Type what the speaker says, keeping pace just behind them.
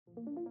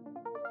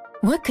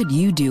What could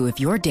you do if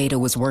your data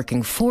was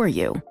working for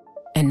you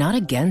and not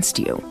against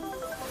you?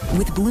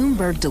 With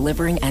Bloomberg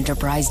delivering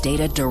enterprise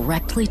data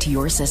directly to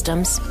your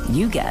systems,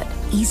 you get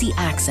easy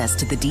access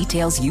to the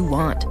details you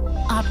want,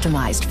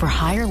 optimized for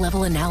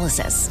higher-level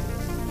analysis,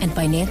 and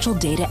financial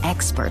data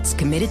experts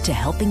committed to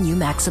helping you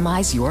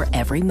maximize your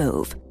every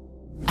move.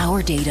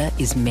 Our data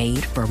is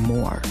made for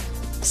more,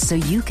 so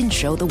you can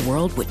show the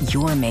world what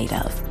you're made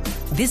of.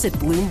 Visit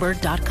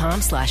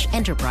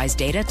Bloomberg.com/enterprise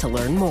data to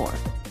learn more.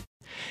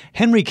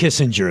 Henry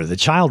Kissinger, the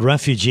child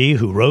refugee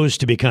who rose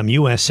to become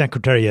U.S.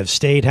 Secretary of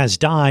State, has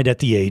died at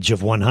the age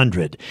of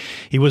 100.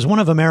 He was one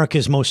of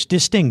America's most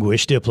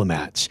distinguished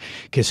diplomats.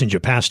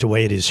 Kissinger passed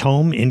away at his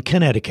home in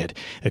Connecticut,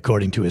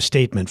 according to a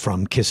statement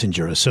from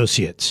Kissinger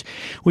Associates.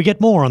 We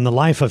get more on the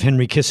life of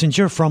Henry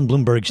Kissinger from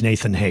Bloomberg's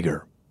Nathan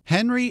Hager.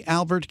 Henry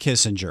Albert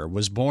Kissinger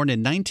was born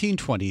in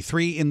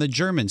 1923 in the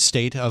German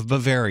state of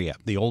Bavaria.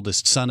 The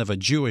oldest son of a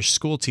Jewish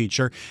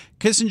schoolteacher,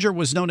 Kissinger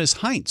was known as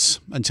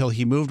Heinz until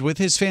he moved with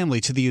his family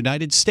to the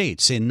United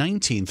States in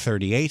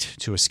 1938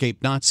 to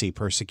escape Nazi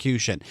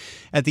persecution.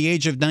 At the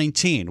age of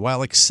 19,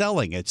 while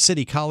excelling at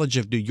City College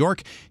of New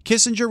York,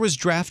 Kissinger was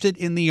drafted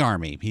in the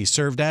Army. He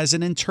served as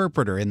an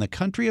interpreter in the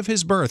country of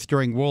his birth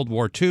during World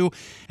War II,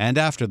 and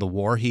after the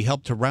war, he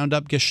helped to round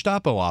up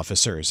Gestapo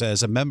officers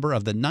as a member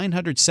of the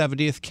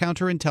 970th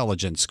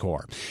Counterintelligence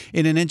Corps.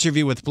 In an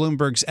interview with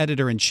Bloomberg's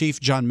editor-in-chief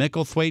John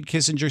Micklethwaite,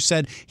 Kissinger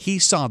said he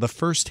saw the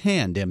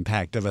first-hand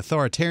impact of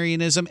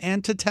authoritarianism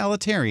and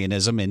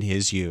totalitarianism in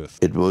his youth.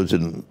 It was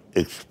an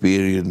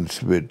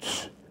experience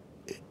which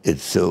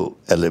is so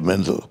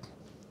elemental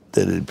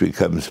that it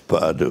becomes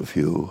part of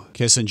you.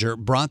 Kissinger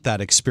brought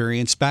that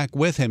experience back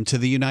with him to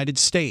the United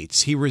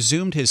States. He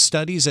resumed his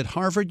studies at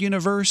Harvard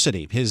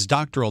University. His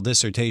doctoral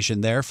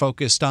dissertation there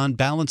focused on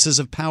balances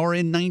of power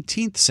in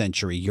 19th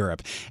century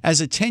Europe.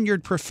 As a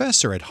tenured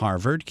professor at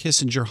Harvard,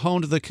 Kissinger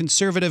honed the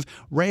conservative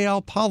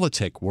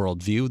realpolitik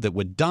worldview that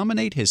would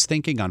dominate his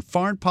thinking on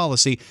foreign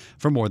policy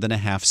for more than a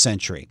half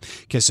century.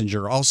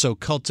 Kissinger also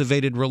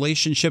cultivated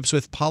relationships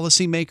with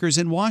policymakers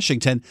in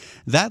Washington.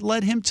 That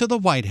led him to the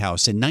White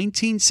House in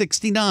 1969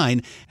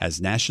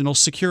 as National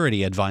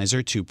Security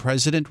Advisor to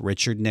President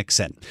Richard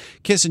Nixon.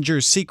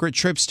 Kissinger's secret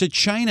trips to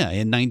China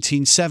in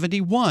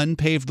 1971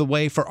 paved the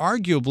way for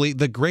arguably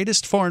the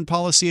greatest foreign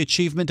policy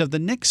achievement of the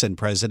Nixon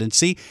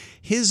presidency,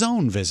 his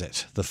own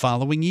visit the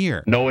following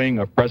year. Knowing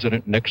of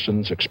President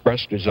Nixon's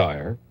expressed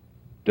desire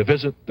to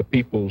visit the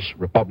People's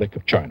Republic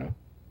of China,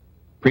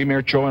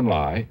 Premier Zhou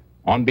Enlai,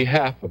 on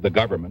behalf of the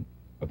government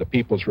of the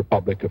People's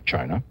Republic of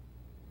China,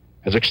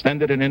 has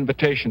extended an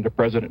invitation to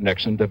President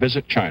Nixon to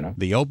visit China.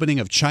 The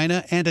opening of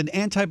China and an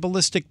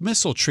anti-ballistic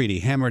missile treaty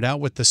hammered out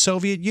with the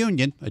Soviet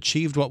Union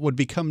achieved what would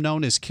become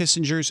known as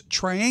Kissinger's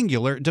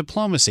triangular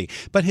diplomacy.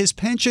 But his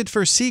penchant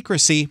for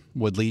secrecy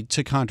would lead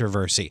to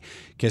controversy.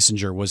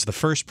 Kissinger was the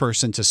first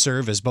person to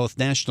serve as both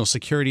National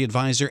Security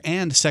Advisor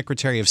and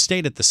Secretary of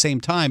State at the same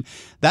time.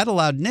 That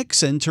allowed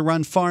Nixon to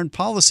run foreign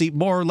policy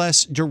more or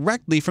less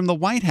directly from the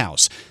White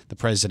House. The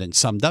president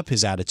summed up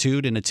his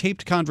attitude in a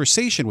taped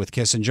conversation with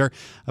Kissinger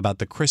about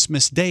the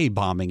Christmas Day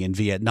bombing in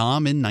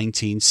Vietnam in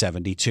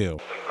 1972.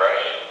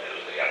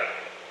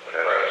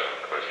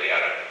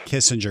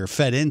 Kissinger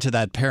fed into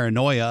that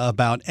paranoia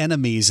about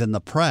enemies in the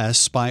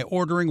press by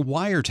ordering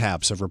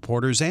wiretaps of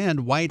reporters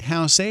and White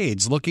House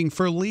aides looking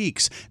for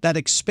leaks. That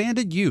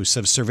expanded use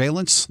of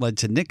surveillance led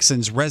to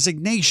Nixon's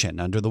resignation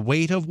under the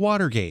weight of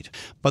Watergate.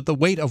 But the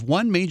weight of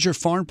one major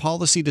foreign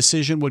policy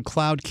decision would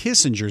cloud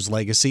Kissinger's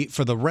legacy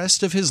for the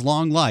rest of his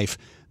long life: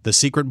 the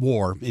secret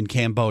war in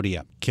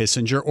Cambodia.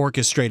 Kissinger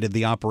orchestrated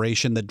the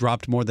operation that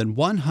dropped more than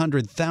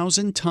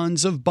 100,000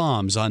 tons of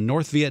bombs on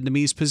North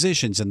Vietnamese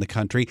positions in the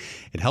country.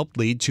 It helped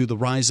lead to the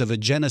rise of a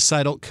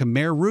genocidal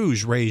Khmer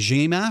Rouge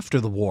regime after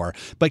the war.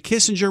 But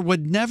Kissinger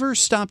would never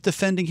stop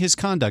defending his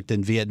conduct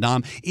in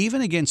Vietnam, even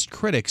against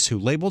critics who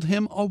labeled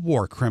him a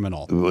war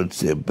criminal.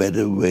 Was there a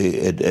better way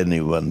at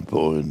any one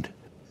point?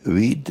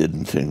 We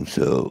didn't think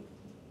so.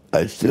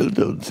 I still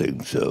don't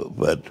think so,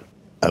 but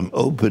I'm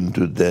open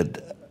to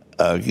that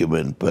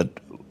argument, but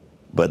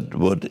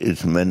what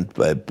is meant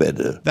by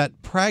better?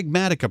 That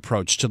pragmatic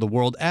approach to the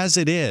world as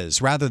it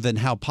is, rather than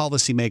how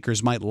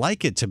policymakers might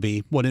like it to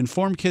be, would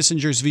inform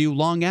Kissinger's view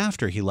long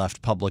after he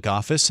left public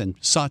office and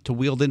sought to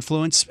wield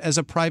influence as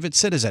a private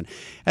citizen.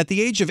 At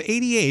the age of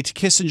 88,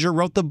 Kissinger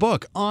wrote the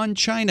book On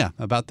China,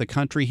 about the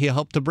country he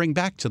helped to bring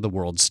back to the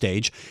world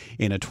stage.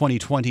 In a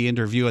 2020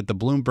 interview at the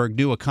Bloomberg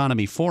New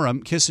Economy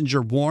Forum,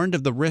 Kissinger warned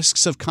of the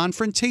risks of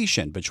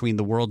confrontation between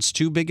the world's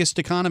two biggest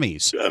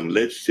economies.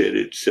 Unless there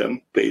is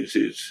some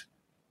basis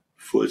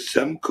for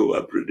some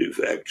cooperative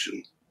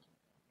action,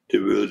 the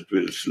world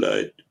will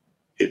slide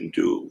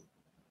into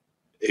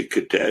a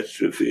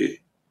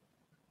catastrophe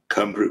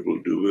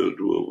comparable to World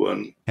War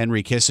I.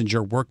 Henry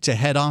Kissinger worked to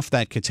head off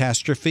that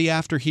catastrophe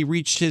after he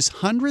reached his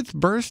 100th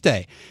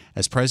birthday,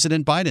 as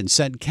President Biden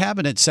sent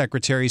cabinet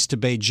secretaries to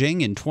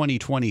Beijing in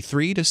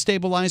 2023 to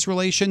stabilize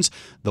relations.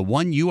 The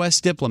one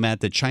U.S. diplomat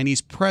that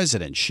Chinese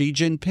President Xi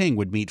Jinping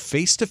would meet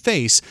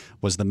face-to-face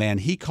was the man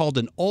he called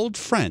an old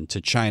friend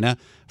to China,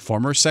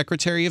 former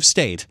Secretary of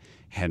State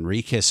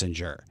Henry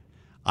Kissinger.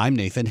 I'm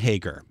Nathan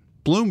Hager,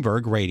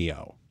 Bloomberg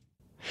Radio.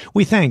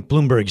 We thank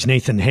Bloomberg's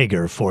Nathan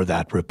Hager for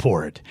that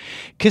report.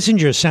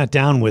 Kissinger sat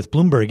down with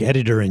Bloomberg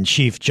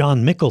editor-in-chief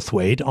John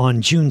Micklethwait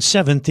on June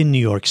 7th in New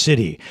York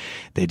City.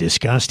 They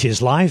discussed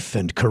his life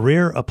and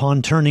career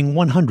upon turning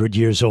 100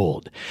 years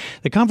old.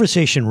 The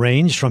conversation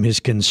ranged from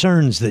his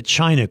concerns that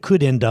China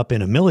could end up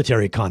in a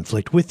military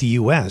conflict with the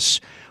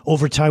U.S.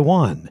 over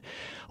Taiwan,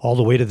 all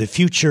the way to the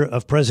future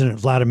of President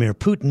Vladimir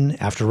Putin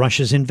after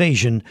Russia's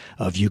invasion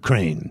of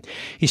Ukraine.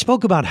 He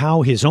spoke about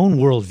how his own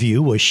worldview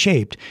was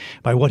shaped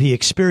by what he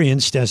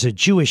experienced as a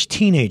Jewish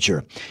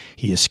teenager.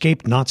 He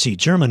escaped Nazi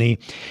Germany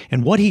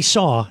and what he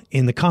saw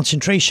in the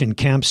concentration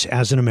camps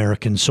as an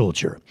American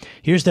soldier.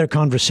 Here's their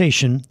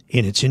conversation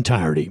in its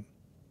entirety.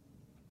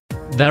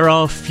 There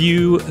are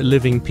few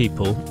living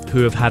people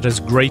who have had as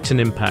great an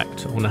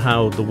impact on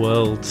how the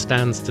world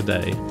stands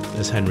today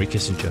as Henry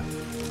Kissinger.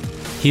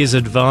 He has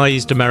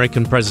advised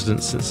American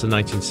presidents since the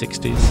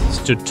 1960s,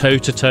 stood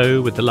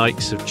toe-to-toe with the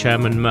likes of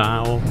Chairman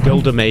Mao,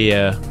 Golda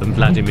Meir and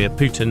Vladimir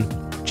Putin,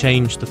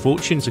 changed the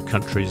fortunes of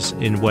countries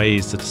in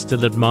ways that are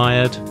still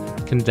admired,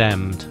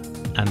 condemned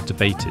and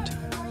debated.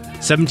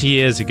 70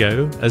 years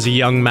ago, as a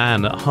young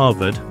man at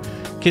Harvard,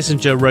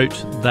 Kissinger wrote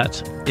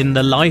that in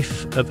the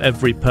life of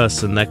every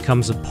person there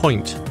comes a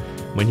point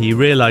when he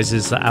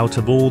realizes that out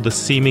of all the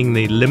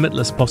seemingly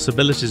limitless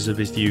possibilities of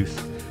his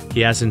youth,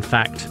 he has in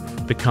fact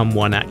become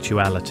one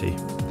actuality.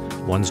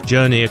 One's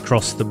journey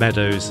across the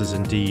meadows has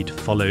indeed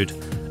followed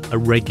a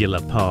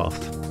regular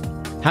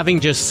path.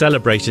 Having just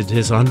celebrated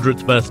his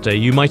 100th birthday,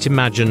 you might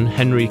imagine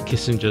Henry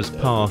Kissinger's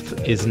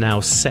path is now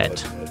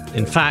set.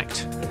 In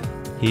fact,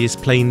 he is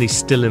plainly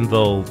still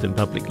involved in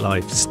public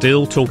life,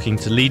 still talking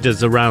to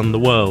leaders around the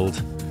world.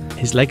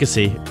 His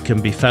legacy can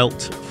be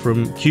felt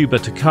from Cuba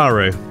to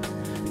Cairo,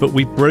 but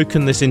we've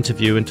broken this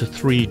interview into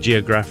 3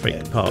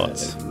 geographic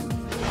parts.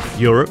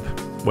 Europe,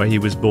 where he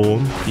was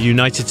born, the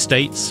United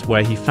States,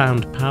 where he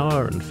found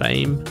power and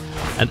fame,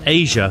 and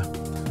Asia,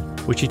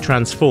 which he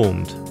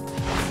transformed.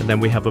 And then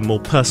we have a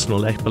more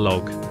personal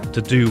epilogue to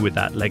do with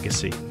that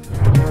legacy.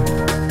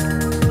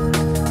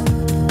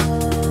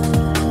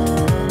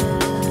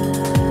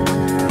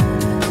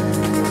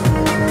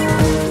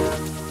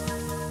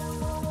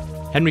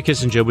 Henry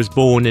Kissinger was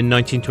born in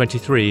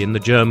 1923 in the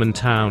German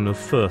town of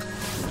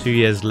Fürth. 2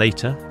 years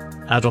later,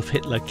 Adolf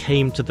Hitler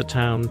came to the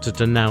town to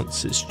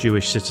denounce its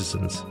Jewish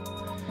citizens.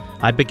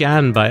 I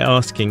began by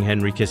asking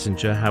Henry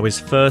Kissinger how his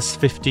first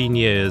 15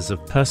 years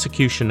of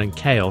persecution and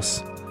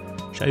chaos,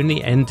 which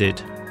only ended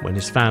when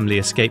his family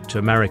escaped to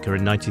America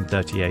in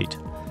 1938,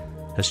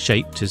 has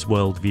shaped his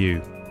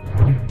worldview.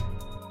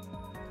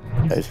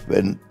 I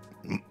spent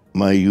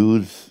my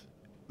youth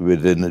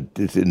within a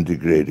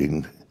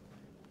disintegrating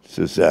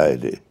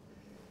society.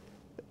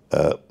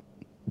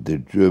 The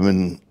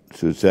German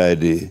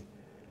society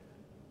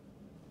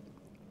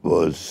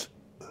was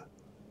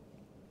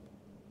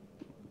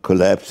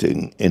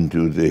collapsing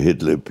into the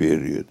Hitler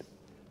period.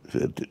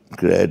 So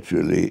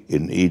gradually,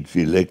 in each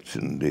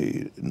election,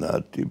 the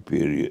Nazi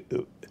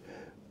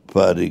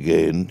party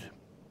gained.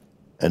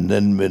 And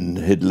then when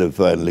Hitler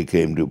finally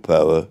came to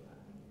power,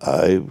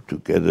 I,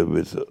 together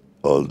with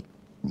all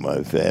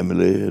my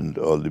family and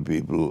all the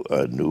people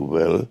I knew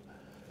well,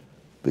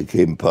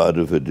 became part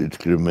of a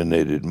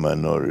discriminated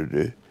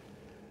minority,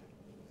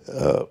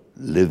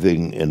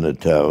 living in a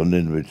town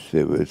in which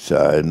there were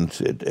signs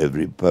at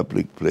every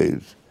public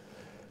place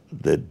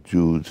that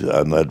Jews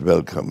are not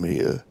welcome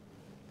here,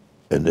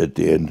 and at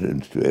the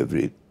entrance to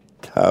every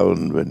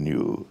town when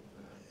you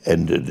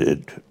entered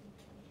it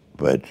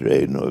by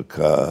train or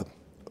car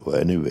or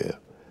anywhere.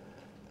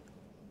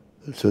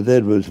 So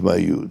that was my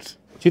youth.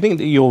 Do you think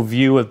that your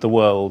view of the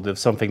world, of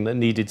something that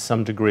needed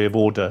some degree of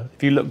order,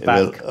 if you look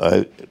back...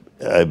 Well,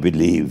 I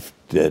believe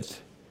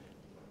that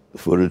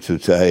for a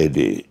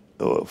society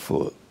or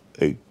for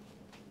a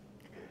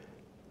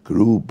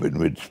group in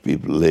which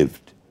people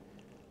lived,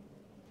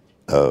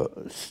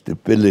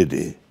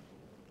 stability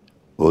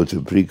was a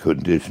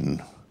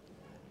precondition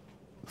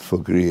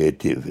for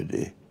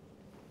creativity.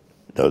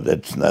 Now,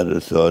 that's not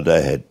a thought I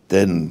had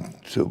then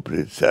so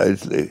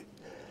precisely,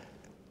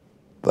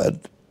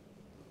 but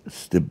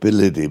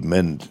stability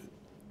meant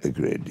a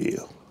great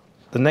deal.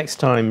 The next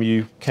time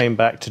you came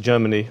back to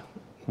Germany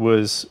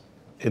was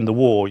in the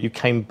war. You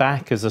came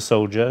back as a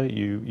soldier,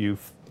 you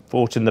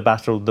fought in the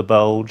Battle of the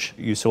Bulge,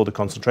 you saw the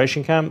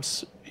concentration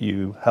camps,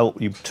 you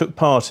took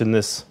part in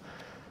this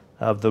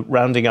the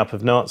rounding up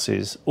of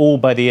Nazis, all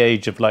by the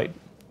age of like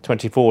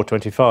 24,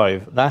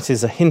 25. That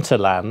is a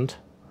hinterland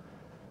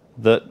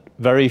that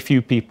very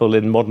few people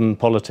in modern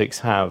politics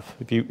have.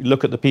 If you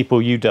look at the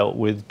people you dealt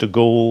with, de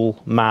Gaulle,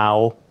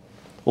 Mao,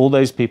 all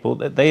those people,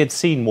 they had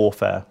seen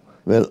warfare.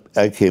 Well,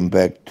 I came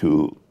back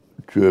to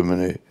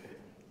Germany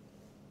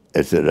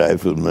as a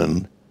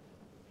rifleman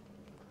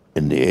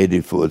in the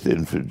 84th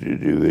Infantry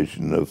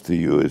Division of the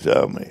U.S.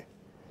 Army.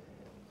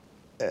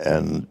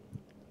 And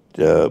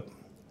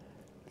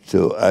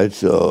so I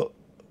saw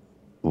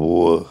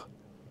war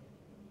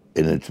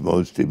in its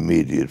most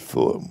immediate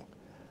form,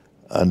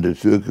 under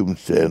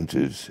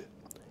circumstances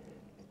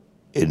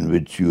in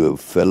which your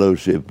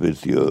fellowship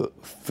with your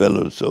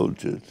fellow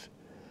soldiers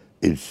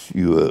is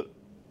your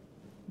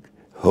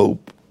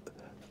hope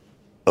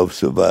of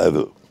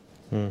survival.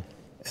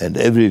 And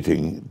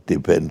everything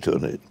depends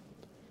on it.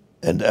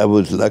 And I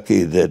was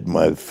lucky that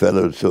my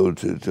fellow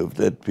soldiers of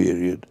that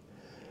period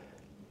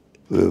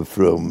were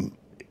from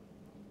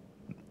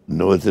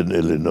northern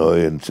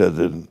Illinois and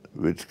southern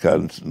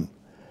Wisconsin.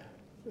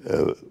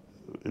 It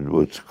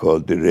was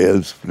called the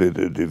Rail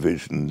Splitter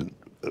Division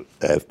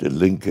after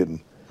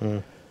Lincoln.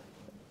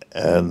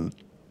 And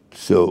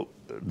so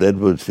that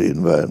was the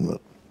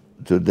environment.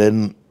 So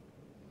then,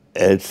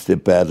 as the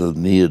battle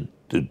neared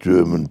the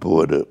German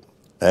border,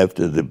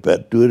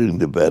 during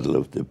the Battle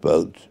of the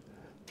Bulge,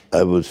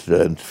 I was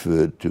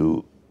transferred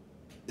to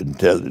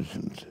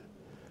intelligence,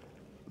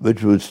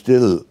 which was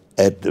still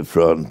at the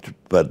front,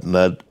 but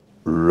not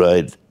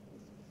right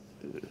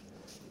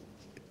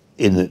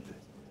in it,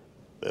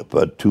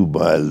 about 2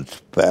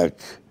 miles back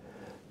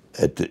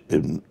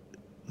in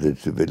the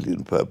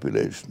civilian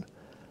population.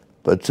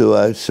 But so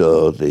I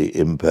saw the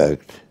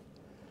impact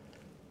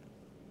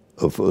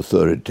of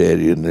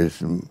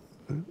authoritarianism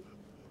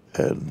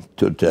and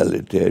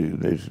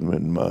totalitarianism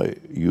in my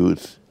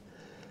youth,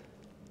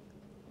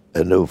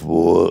 and of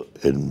war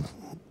in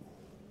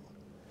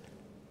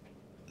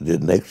the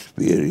next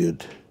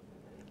period.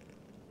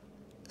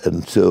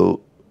 And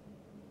so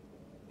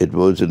it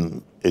was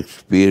an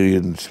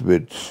experience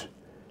which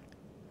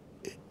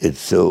is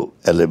so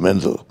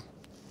elemental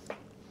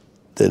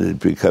that it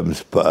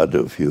becomes part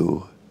of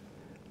you,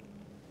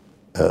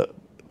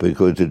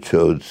 because it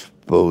shows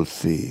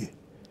both the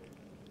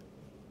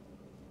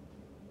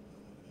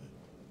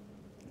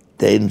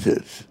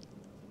dangers,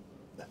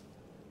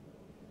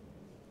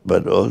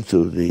 but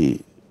also the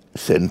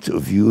sense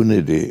of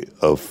unity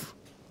of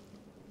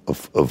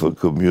a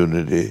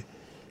community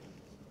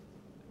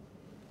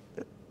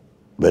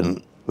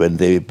when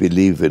they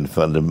believe in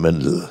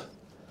fundamental.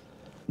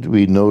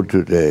 We know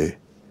today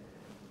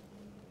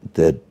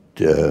that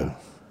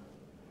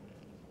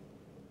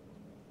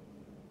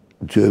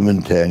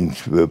German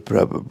tanks were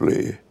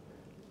probably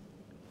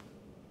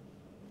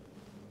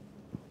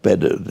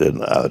better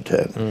than our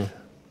tanks.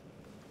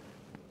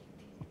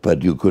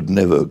 But you could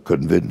never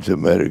convince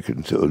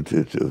American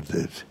soldiers of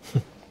this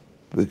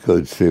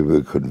because they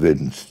were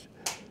convinced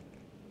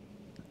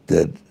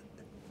that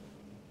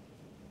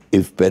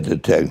if better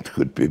tanks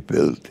could be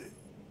built,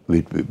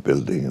 we'd be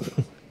building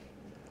them.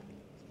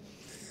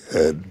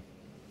 And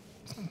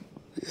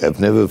I've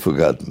never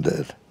forgotten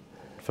that.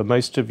 For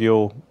most of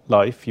your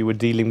life, you were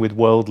dealing with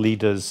world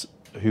leaders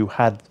who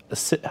had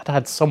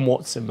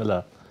somewhat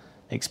similar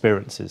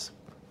experiences.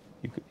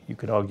 You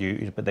could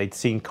argue, but they'd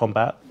seen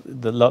combat.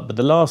 But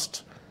the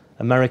last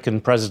American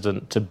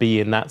president to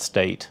be in that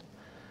state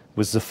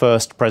was the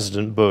first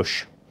President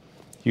Bush.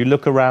 You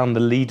look around the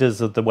leaders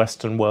of the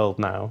Western world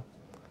now,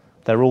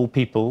 they're all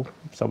people,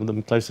 some of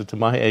them closer to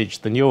my age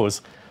than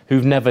yours,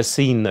 who've never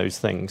seen those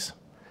things.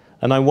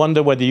 And I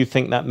wonder whether you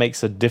think that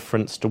makes a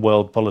difference to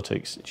world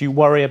politics. Do you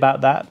worry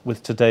about that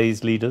with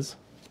today's leaders?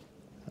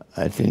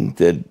 I think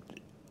that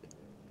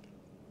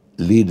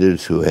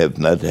leaders who have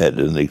not had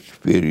an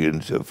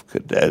experience of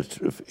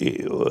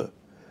catastrophe or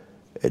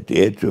at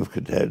the edge of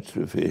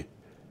catastrophe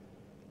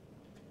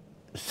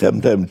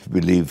sometimes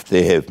believe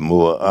they have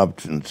more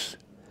options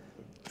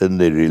than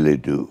they really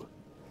do.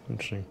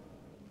 Interesting.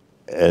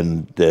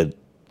 And that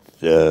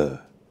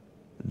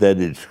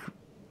is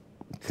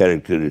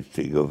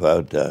characteristic of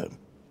our time,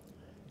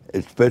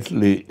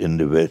 especially in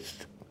the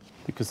West.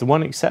 Because the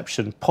one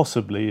exception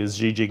possibly is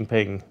Xi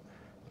Jinping,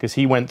 because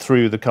he went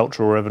through the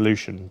Cultural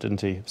Revolution,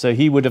 didn't he? So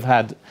he would have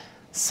had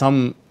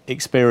some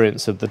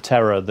experience of the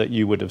terror that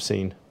you would have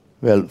seen.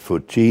 Well,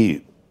 for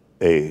Xi,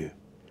 a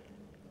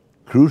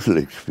crucial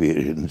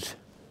experience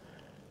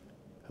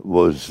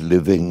was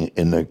living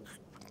in a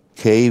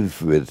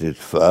cave with his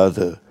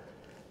father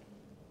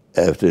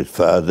after his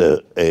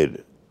father, a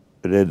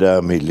Red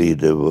Army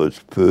leader, was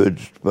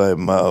purged by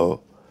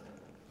Mao.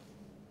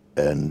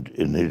 And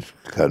in his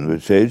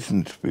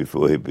conversations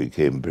before he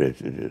became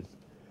president,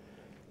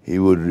 he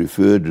would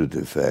refer to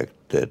the fact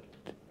that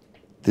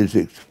this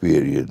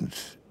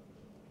experience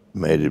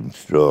made him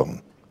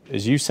strong.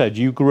 As you said,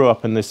 you grew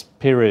up in this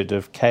period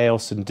of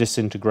chaos and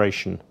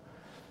disintegration.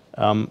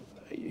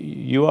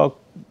 You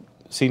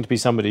seem to be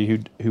somebody who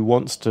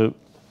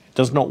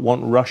does not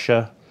want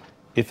Russia,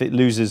 if it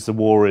loses the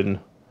war in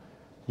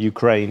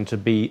Ukraine, to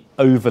be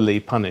overly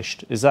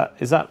punished. Is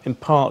that in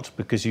part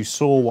because you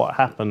saw what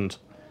happened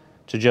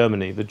to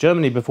Germany? The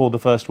Germany before the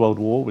First World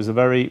War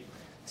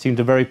seemed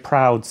a very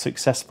proud,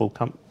 successful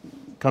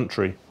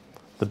country.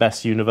 The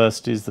best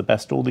universities, the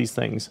best all these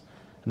things.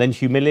 And then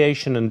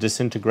humiliation and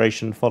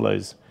disintegration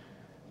follows.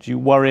 Do you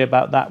worry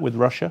about that with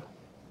Russia?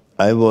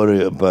 I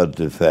worry about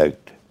the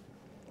fact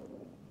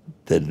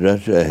that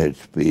Russia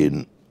has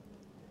been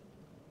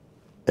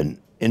an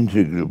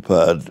integral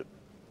part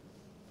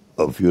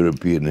of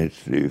European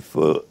history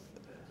for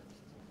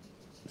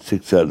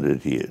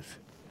 600 years.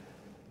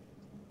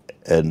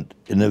 And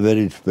in a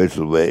very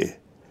special way,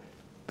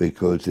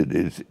 because it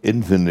is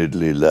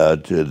infinitely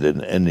larger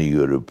than any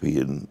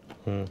European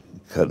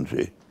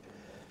country.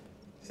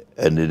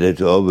 And it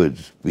has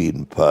always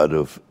been part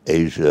of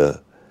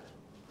Asia,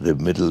 the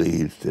Middle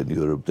East, and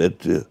Europe.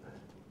 That's a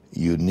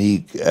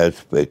unique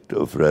aspect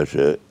of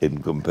Russia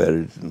in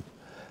comparison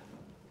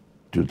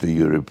to the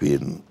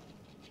European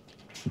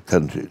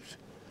countries.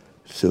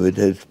 So it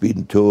has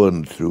been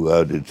torn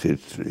throughout its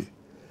history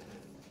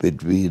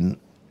between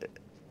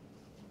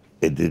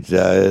a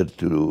desire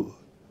to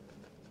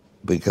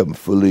become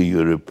fully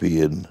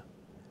European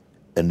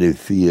and a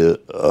fear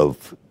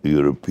of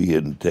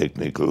European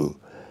technical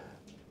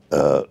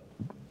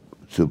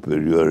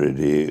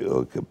superiority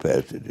or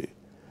capacity.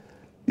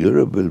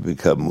 Europe will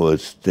become more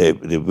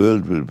stable, the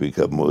world will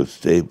become more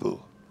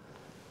stable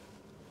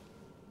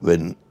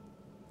when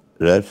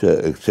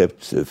Russia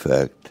accepts the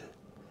fact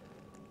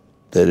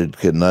that it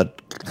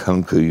cannot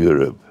conquer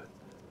Europe,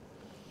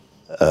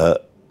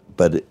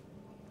 but it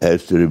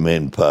has to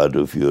remain part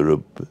of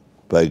Europe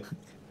by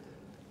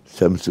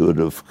some sort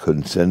of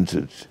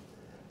consensus,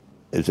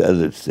 as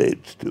other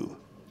states do.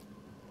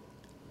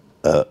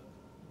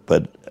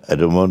 But I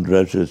don't want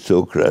Russia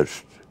so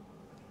crushed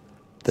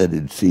that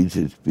it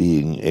ceases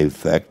being a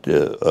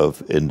factor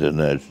of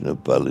international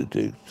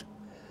politics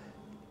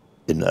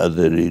in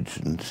other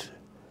regions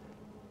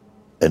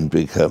and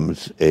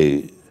becomes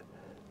a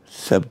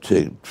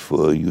subject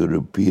for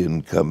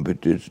European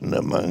competition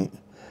among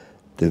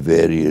the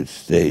various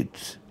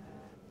states.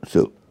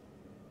 So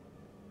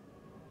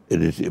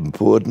it is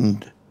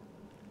important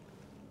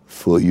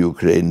for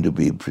Ukraine to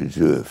be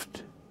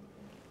preserved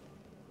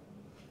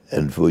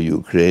and for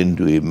Ukraine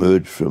to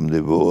emerge from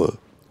the war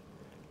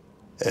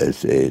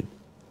as an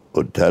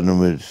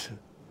autonomous,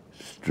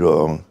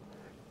 strong,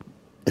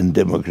 and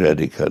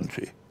democratic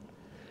country.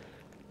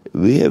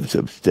 We have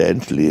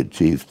substantially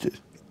achieved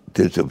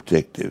this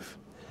objective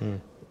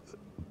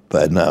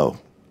by now.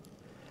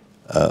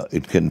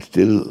 It can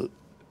still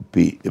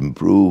be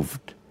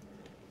improved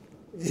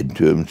in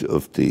terms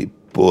of the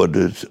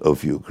borders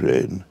of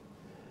Ukraine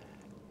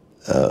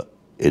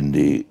in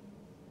the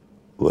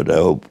what I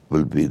hope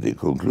will be the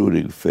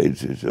concluding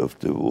phases of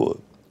the war.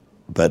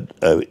 But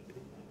I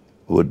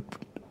would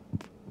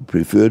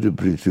prefer to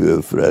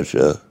preserve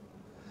Russia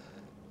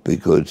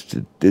because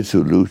the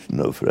dissolution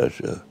of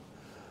Russia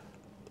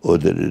or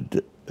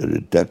the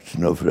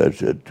reduction of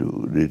Russia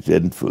to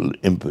resentful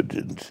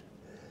impotence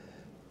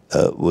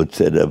would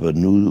set up a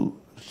new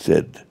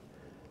set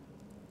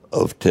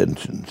of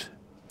tensions.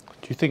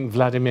 Do you think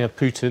Vladimir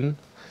Putin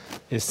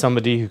is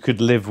somebody who could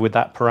live with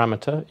that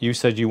parameter? You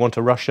said you want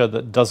a Russia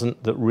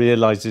that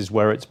realizes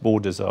where its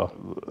borders are.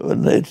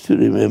 One needs to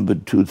remember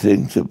two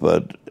things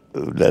about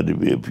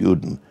Vladimir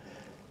Putin,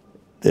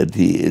 that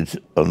he is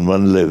on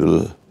one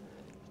level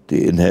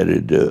the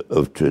inheritor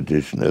of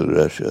traditional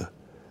Russia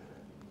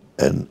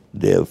and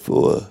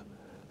therefore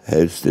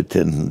has the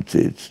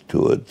tendencies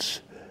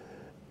towards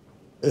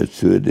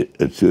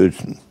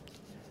assertion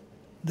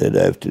that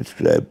I've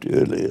described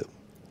earlier.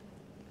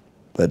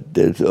 But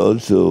there's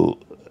also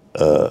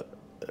a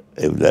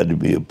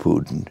Vladimir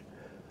Putin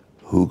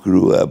who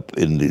grew up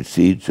in the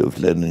siege of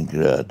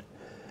Leningrad,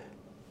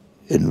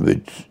 in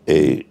which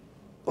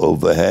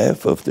over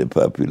half of the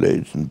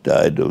population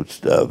died of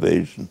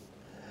starvation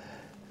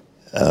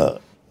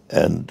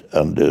and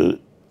under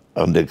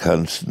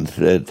constant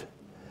threat.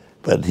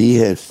 But he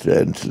has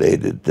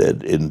translated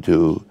that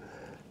into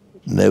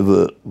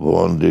never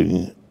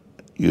wanting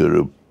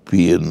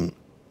European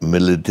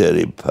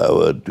military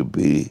power to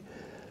be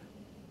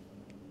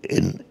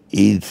in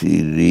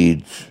easy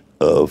reach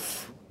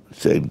of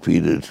St.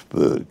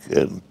 Petersburg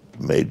and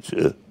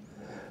major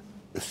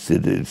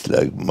cities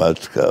like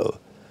Moscow.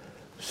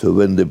 So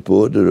when the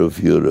border of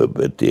Europe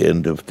at the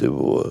end of the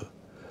war,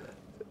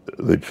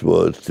 which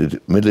was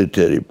the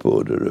military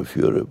border of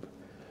Europe,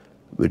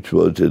 which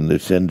was in the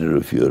center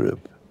of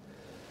Europe,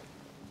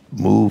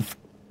 moved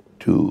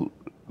to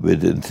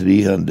within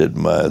 300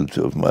 miles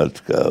of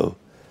Moscow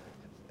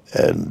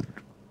and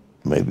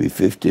maybe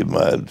 50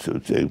 miles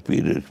of St.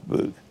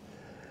 Petersburg,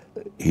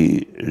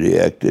 he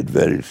reacted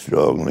very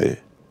strongly.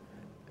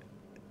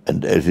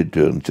 And as it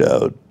turns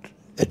out,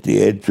 at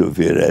the edge of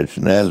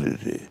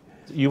irrationality.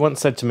 You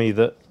once said to me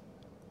that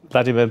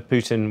Vladimir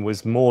Putin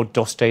was more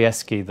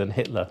Dostoevsky than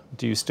Hitler.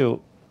 Do you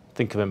still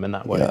think of him in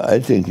that way? Yeah, I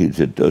think he's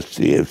a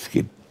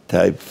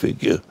Dostoevsky-type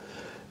figure,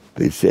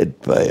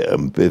 beset by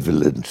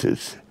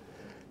ambivalences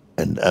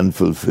and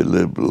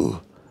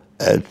unfulfillable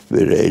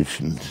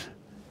aspirations,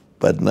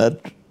 but not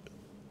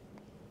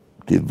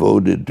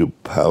devoted to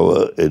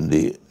power in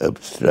the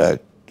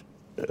abstract,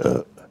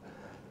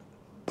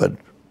 but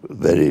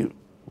very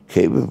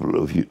capable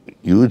of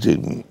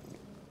using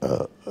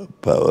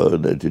power.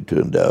 And as it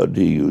turned out,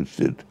 he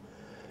used it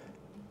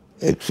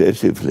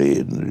excessively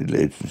in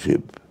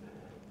relationship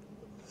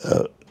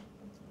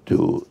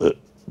to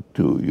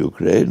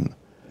Ukraine.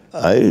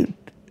 I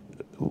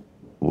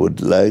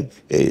would like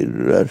a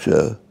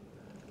Russia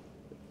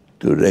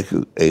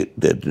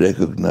that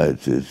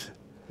recognizes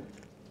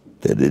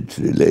that its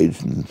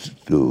relations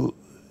to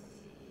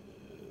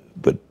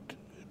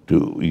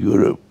to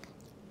Europe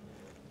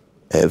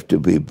have to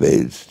be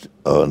based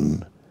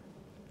on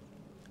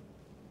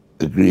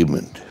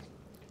agreement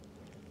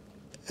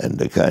and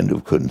a kind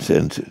of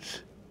consensus.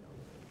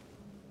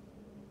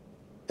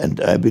 And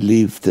I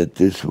believe that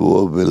this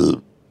war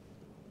will,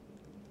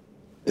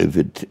 if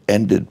it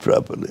ended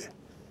properly,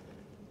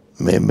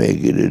 may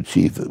make it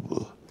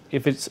achievable.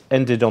 If it's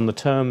ended on the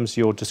terms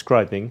you're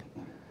describing,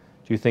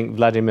 do you think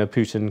Vladimir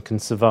Putin can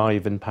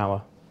survive in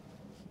power?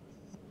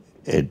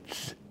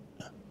 It's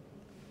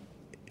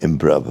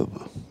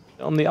improbable.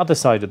 On the other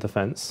side of the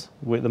fence,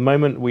 at the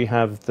moment we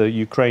have the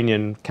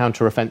Ukrainian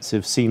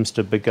counter-offensive seems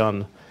to have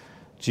begun.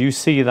 Do you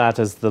see that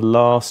as the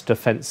last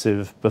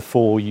offensive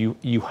before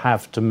you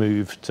have to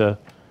move to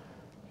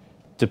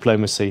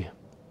diplomacy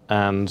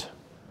and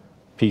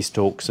peace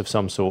talks of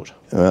some sort?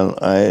 Well,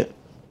 I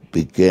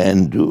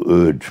began to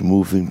urge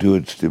moving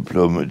towards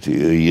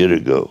diplomacy a year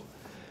ago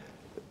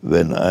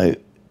when I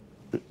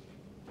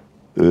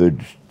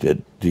urged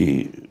that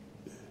the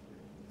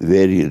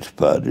various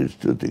parties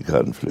to the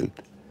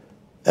conflict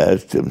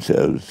ask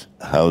themselves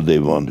how they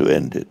want to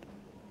end it.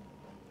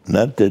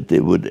 Not that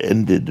they would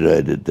end it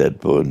right at that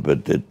point,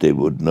 but that they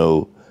would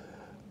know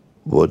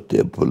what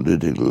their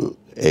political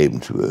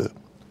aims were.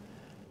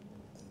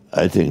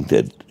 I think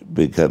that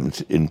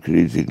becomes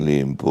increasingly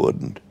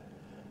important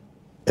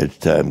as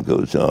time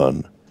goes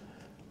on.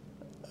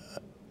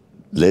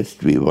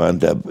 Lest we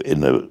wind up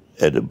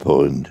at a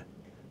point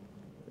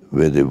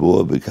where the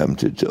war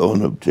becomes its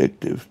own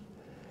objective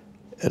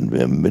and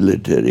where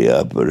military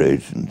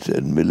operations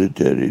and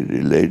military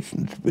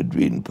relations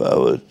between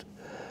powers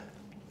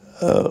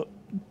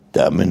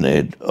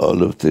dominate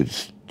all of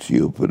this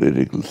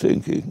geopolitical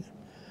thinking.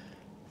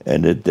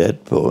 And at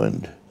that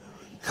point,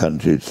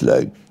 countries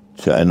like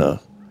China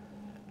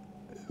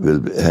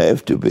will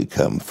have to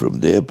become, from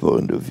their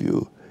point of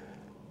view,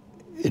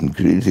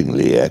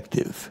 increasingly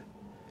active.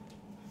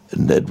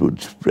 And that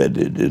would spread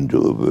it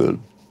into a world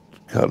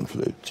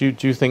conflict. Do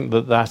you think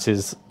that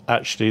is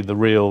actually the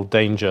real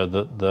danger,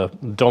 that the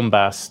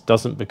Donbass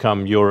doesn't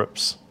become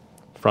Europe's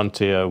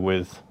frontier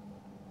with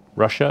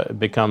Russia? It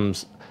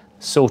becomes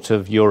sort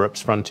of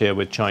Europe's frontier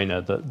with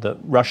China, that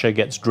Russia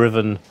gets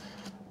driven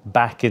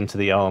back into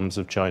the arms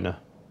of China?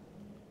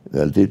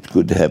 Well, it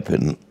could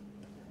happen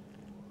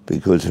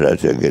because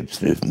Russia gets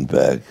driven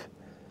back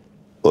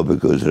or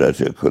because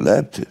Russia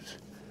collapses.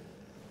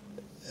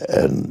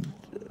 And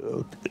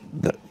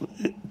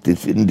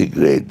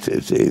disintegrates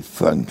as a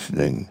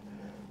functioning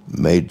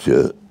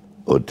major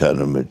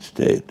autonomous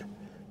state.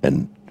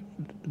 And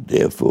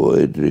therefore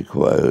it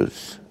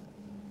requires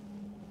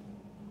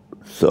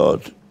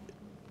thought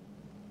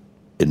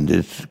in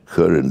this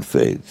current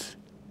phase,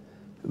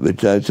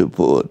 which I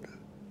support.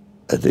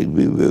 I think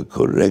we were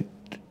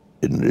correct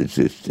in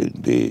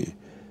resisting the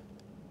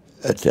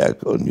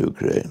attack on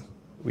Ukraine.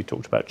 We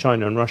talked about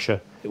China and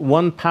Russia.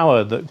 One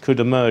power that could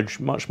emerge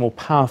much more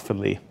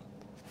powerfully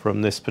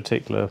from this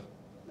particular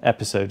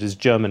episode is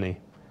Germany.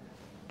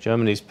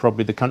 Germany is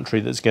probably the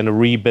country that's going to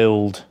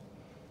rebuild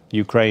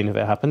Ukraine if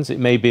it happens. It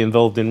may be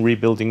involved in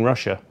rebuilding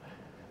Russia.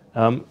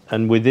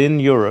 And within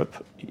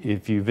Europe,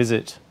 if you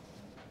visit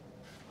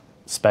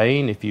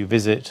Spain, if you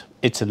visit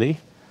Italy,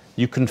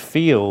 you can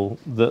feel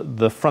that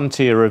the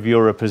frontier of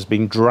Europe has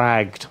been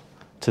dragged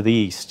to the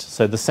east.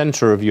 So the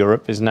center of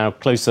Europe is now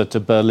closer to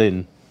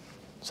Berlin,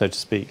 so to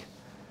speak.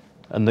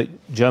 And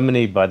that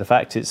Germany, by the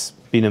fact it's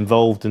been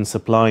involved in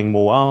supplying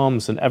more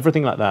arms and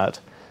everything like that,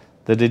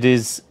 that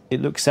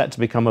it looks set to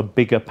become a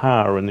bigger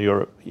power in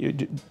Europe.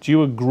 Do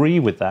you agree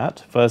with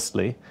that,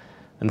 firstly?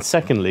 And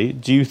secondly,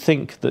 do you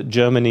think that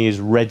Germany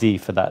is ready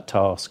for that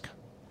task?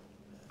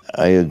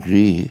 I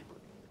agree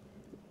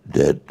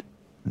that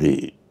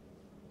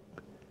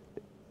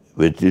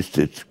with this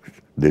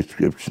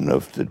description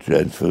of the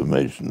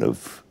transformation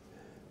of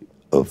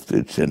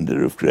the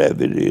center of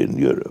gravity in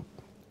Europe,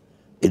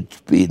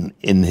 it's been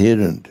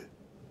inherent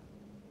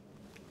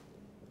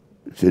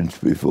since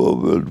before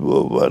World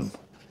War I,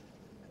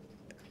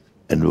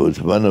 and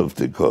was one of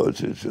the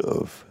causes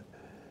of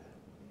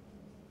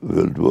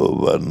World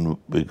War I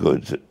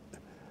because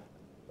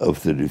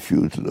of the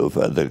refusal of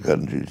other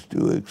countries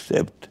to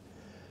accept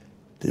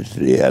this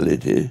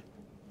reality,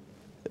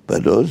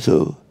 but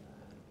also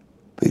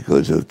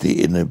because of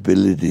the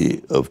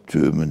inability of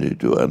Germany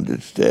to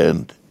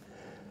understand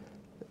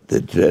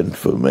the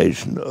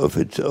transformation of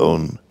its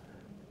own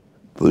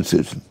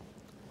position.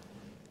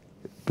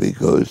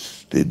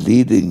 Because the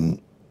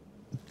leading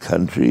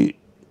country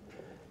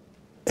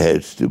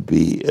has to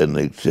be an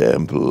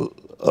example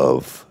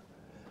of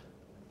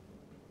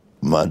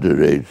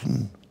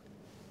moderation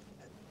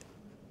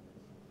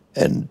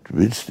and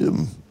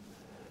wisdom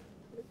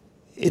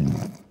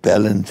in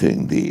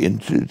balancing the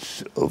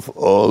interests of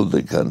all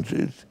the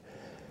countries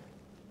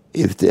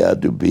if they are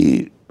to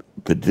be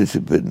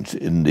participants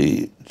in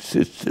the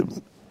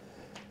system.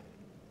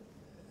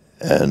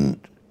 And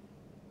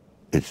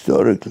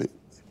historically,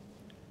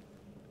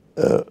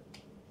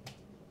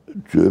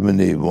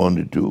 Germany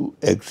wanted to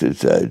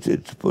exercise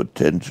its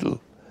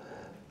potential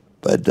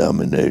by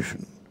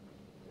domination.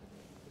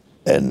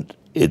 And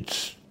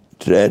its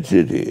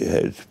tragedy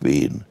has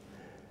been,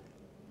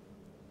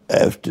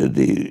 after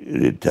the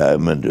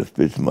retirement of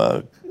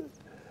Bismarck,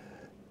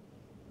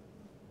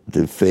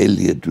 the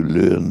failure to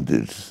learn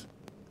this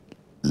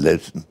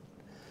lesson,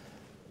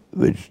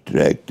 which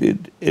dragged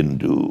it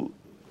into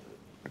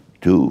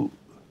two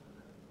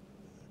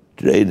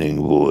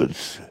training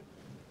wars,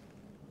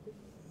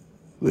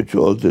 which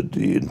altered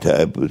the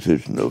entire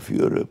position of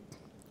Europe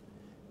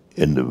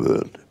in the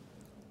world.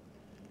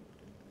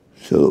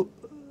 So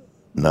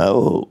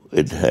now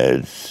it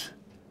is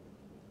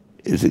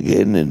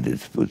again in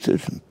this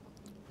position,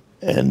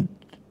 and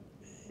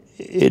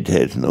it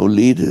has no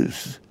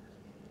leaders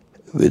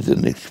with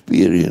an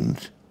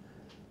experience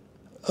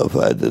of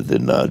either the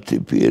Nazi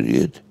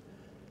period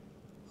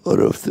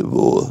or of the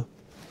war.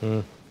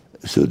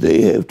 So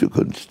they have to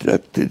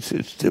construct a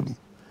system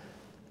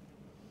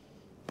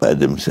by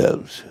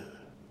themselves.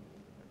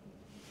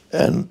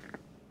 And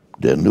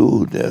they're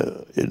new,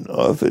 they're in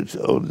office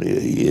only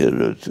a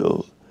year or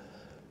so.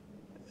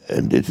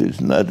 And this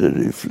is not a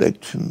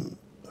reflection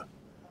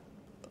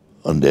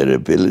on their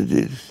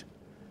abilities,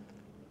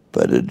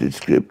 but a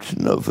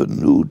description of a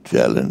new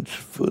challenge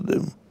for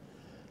them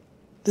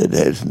that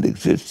hasn't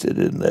existed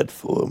in that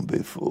form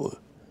before.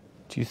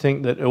 Do you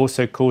think that it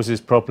also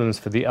causes problems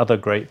for the other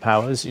great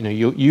powers? You know,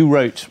 you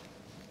wrote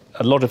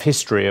a lot of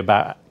history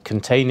about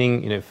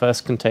containing,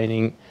 first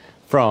containing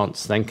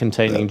France, then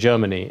containing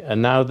Germany,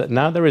 and now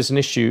there is an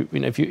issue.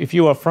 If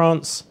you are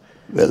France,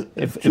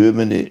 if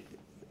Germany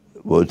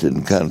was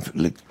in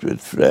conflict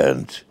with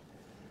France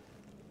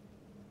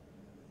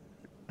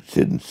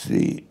since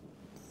the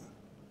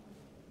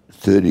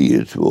 30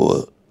 Years'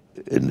 War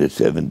in the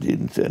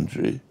 17th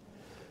century,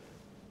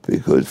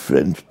 because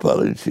French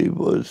policy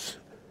was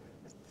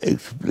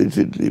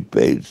explicitly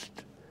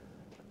based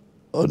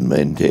on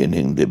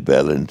maintaining the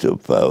balance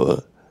of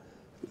power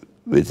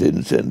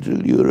within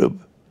Central Europe,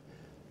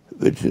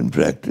 which in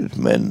practice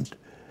meant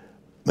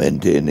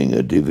maintaining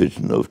a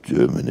division of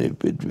Germany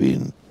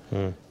between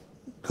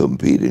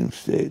competing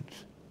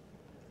states.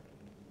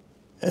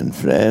 And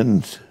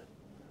France,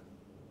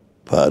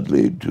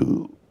 partly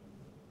to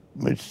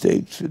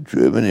mistakes that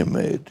Germany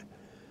made,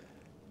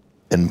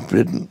 and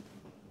Britain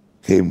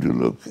came to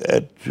look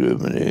at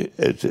Germany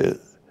as a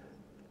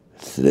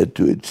threat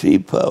to its sea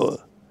power.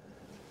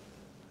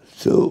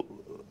 So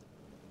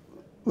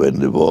when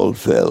the wall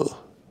fell,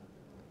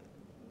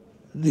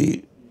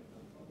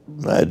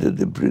 neither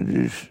the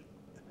British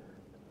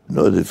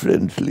nor the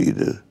French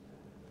leader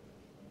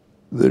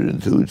were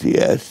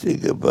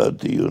enthusiastic about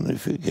the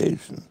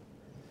unification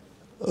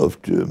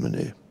of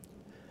Germany.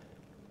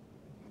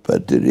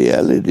 But the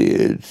reality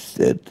is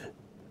that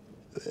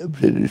a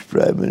British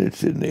Prime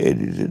Minister in the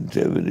 80s and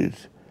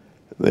 70s,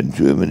 when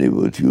Germany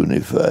was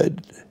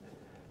unified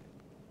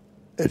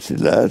as the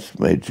last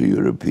major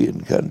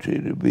European country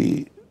to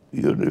be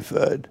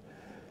unified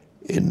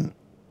in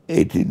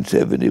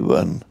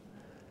 1871,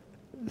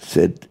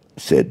 said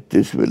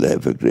this will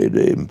have a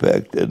greater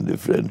impact than the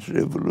French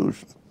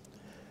Revolution.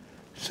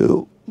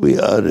 So we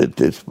are at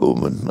this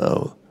moment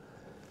now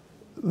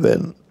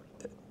when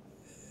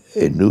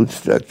a new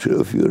structure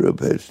of Europe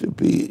has to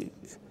be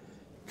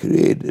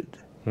created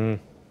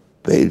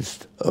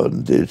based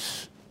on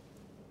this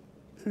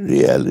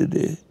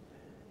reality.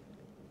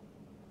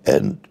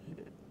 And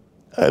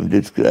I'm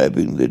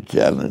describing the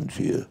challenge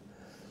here,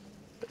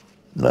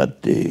 I'm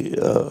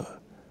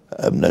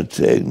not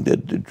saying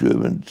that the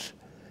Germans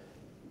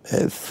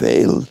have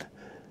failed.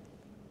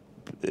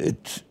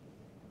 It's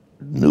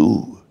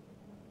new,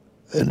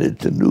 and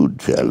it's a new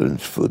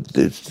challenge for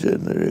this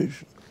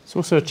generation. It's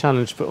also a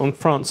challenge on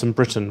France and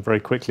Britain, very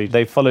quickly.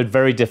 They've followed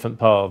very different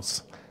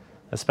paths,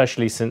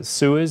 especially since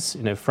Suez.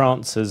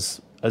 France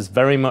has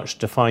very much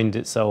defined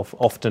itself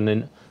often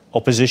in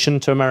opposition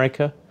to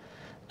America,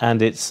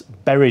 and it's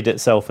buried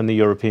itself in the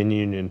European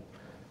Union.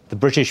 The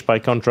British, by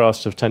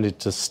contrast, have tended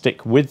to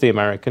stick with the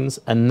Americans,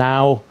 and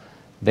now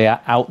they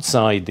are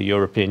outside the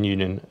European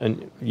Union.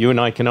 And you and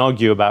I can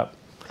argue about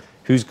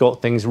who's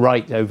got things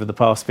right over the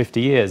past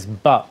 50 years,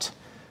 but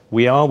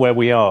we are where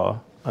we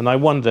are. And I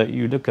wonder,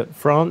 you look at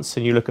France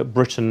and you look at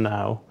Britain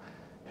now,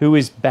 who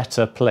is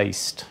better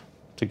placed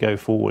to go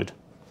forward?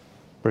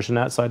 Britain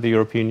outside the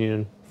European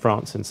Union,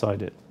 France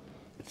inside it?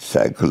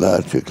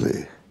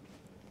 Psychologically,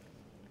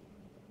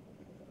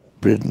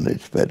 Britain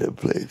is better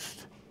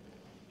placed,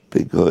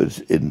 because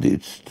in the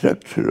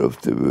structure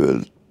of the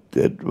world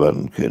that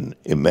one can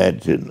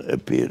imagine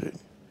appearing,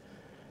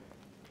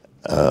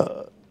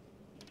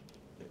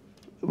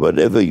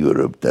 whatever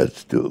Europe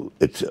does to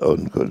its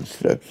own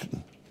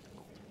construction,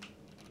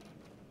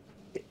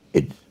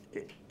 its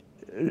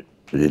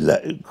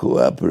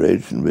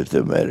cooperation with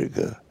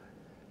America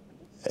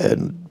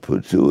and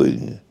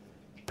pursuing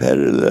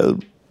parallel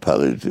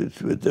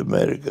policies with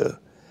America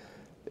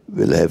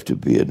will have to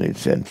be an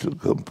essential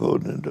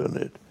component on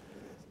it,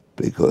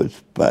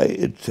 because by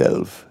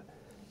itself,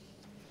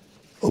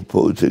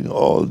 opposing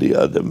all the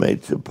other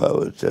major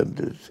power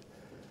centers,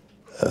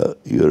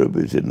 Europe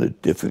is in a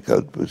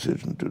difficult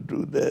position to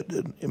do that,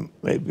 and it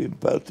may be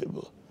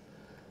impossible.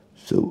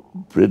 So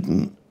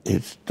Britain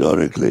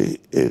historically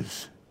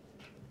is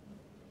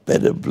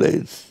better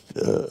placed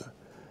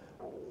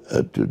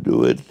to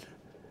do it.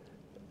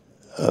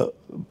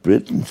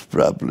 Britain's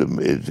problem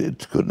is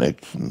its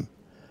connection,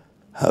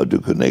 how to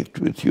connect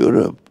with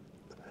Europe,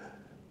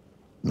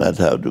 not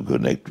how to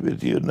connect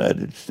with the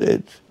United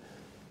States.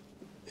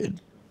 It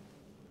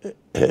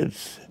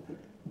has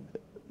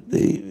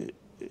the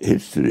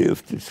history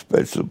of the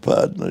special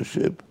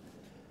partnership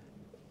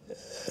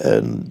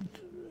and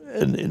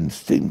an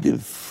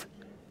instinctive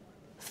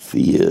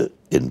fear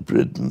in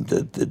Britain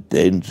that the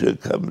danger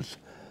comes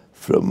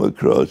from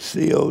across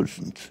the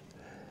oceans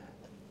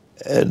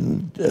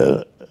and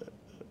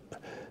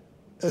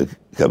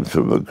comes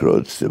from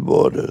across the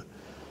border,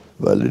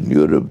 while in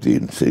Europe the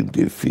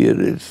instinctive fear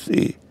is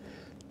the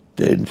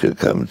danger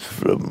comes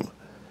from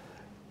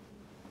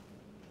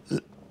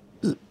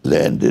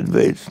land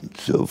invasion.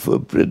 So for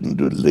Britain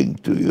to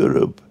link to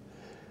Europe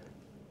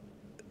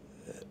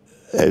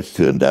has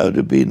turned out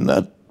to be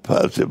not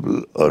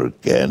possible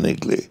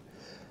organically.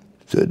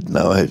 So it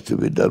now has to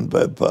be done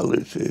by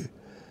policy.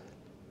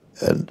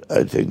 And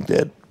I think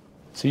that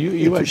So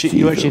you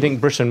actually think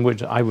Britain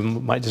would,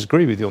 might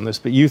disagree with you on this,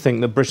 but you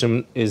think that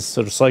Britain is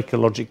sort of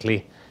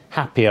psychologically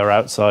happier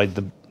outside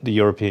the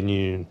European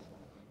Union?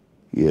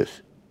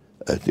 Yes,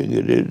 I think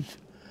it is.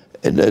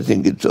 And I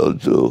think it's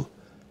also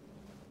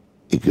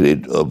a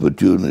great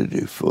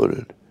opportunity for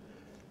it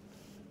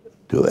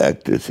to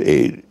act as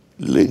a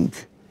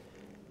link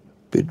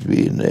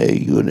between a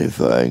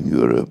unifying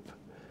Europe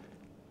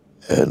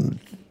and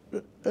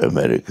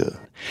America.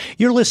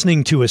 You're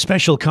listening to a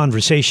special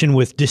conversation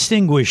with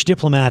distinguished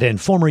diplomat and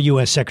former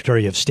U.S.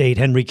 Secretary of State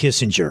Henry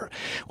Kissinger.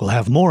 We'll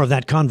have more of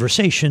that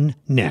conversation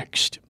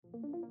next.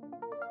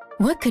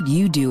 What could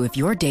you do if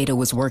your data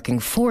was working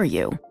for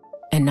you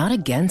and not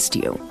against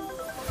you?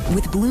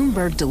 With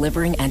Bloomberg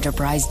delivering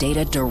enterprise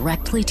data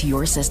directly to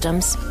your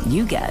systems,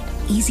 you get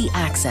easy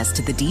access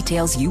to the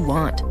details you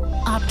want,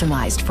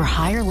 optimized for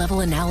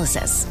higher-level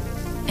analysis,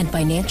 and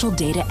financial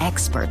data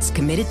experts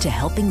committed to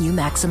helping you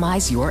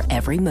maximize your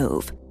every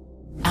move.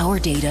 Our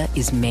data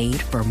is made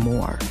for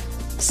more,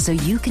 so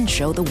you can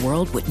show the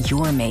world what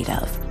you're made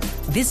of.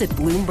 Visit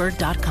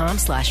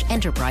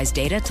Bloomberg.com/enterprise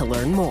data to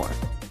learn more.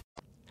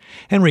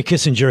 Henry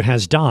Kissinger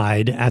has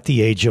died at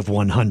the age of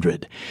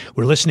 100.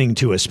 We're listening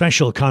to a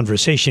special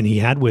conversation he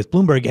had with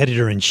Bloomberg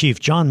editor-in-chief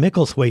John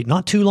Micklethwait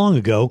not too long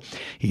ago.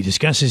 He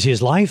discusses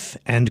his life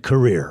and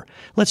career.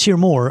 Let's hear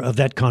more of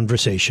that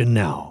conversation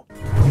now.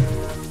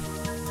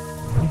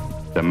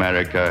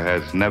 America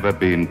has never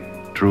been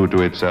true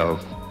to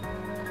itself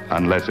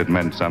unless it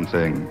meant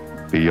something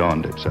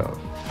beyond itself.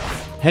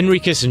 Henry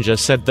Kissinger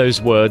said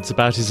those words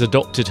about his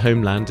adopted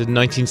homeland in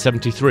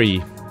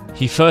 1973.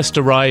 He first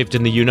arrived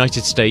in the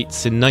United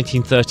States in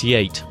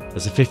 1938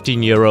 as a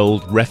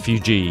 15-year-old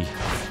refugee.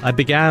 I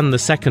began the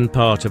second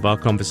part of our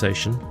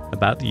conversation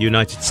about the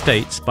United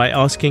States by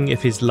asking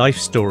if his life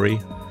story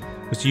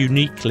was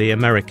uniquely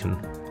American.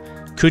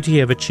 Could he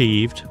have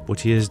achieved what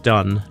he has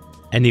done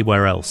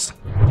anywhere else?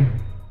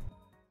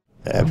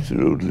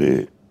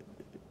 Absolutely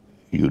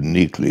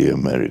uniquely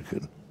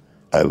American.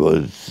 I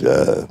was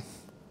at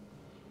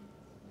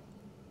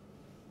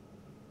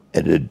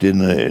a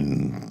dinner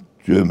in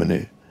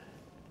Germany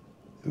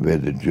where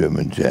the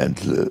German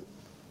Chancellor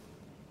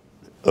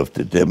of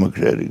the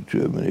Democratic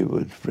Germany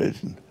was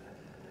present,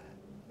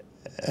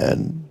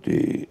 and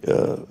the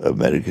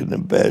American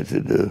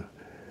ambassador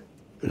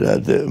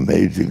rather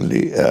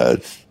amazingly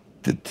asked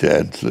the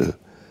Chancellor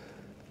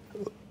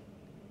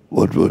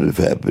what would have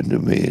happened to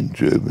me in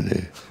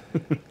Germany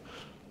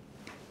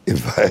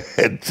if I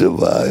had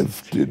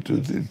survived into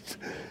this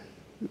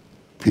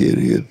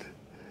period.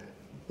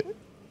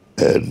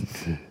 And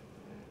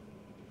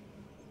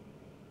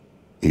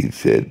he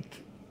said,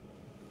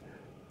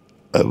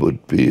 I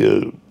would be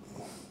a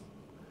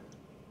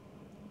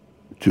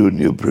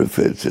junior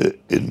professor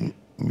in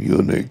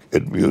Munich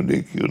at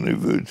Munich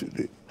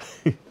University.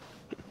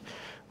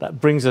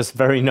 That brings us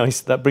very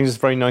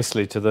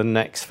nicely to the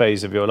next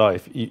phase of your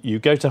life. You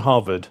go to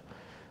Harvard.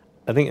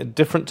 I think at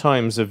different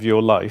times of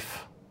your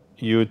life,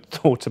 you had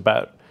thought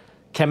about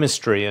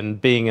chemistry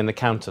and being an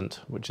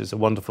accountant, which is a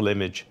wonderful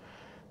image.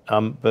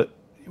 But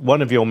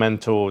one of your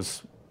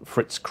mentors,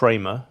 Fritz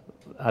Kramer,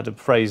 had a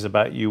phrase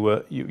about you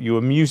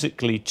were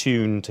musically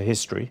tuned to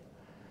history.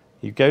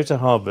 You go to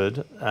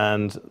Harvard,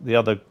 and the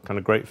other kind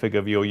of great figure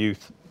of your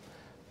youth,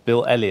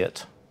 Bill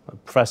Elliott, a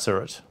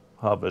professor at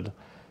Harvard,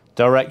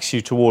 directs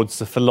you towards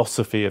the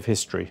philosophy of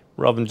history,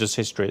 rather than just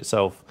history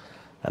itself.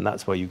 And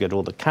that's where you get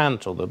all the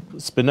Kant or the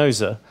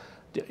Spinoza.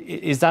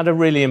 Is that a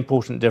really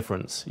important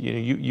difference?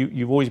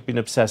 You've always been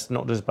obsessed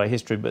not just by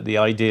history, but the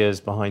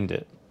ideas behind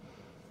it.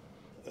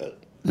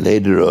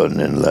 Later on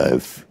in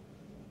life,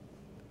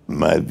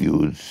 my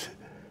views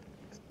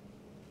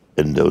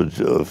and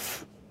those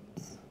of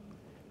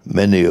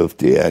many of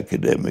the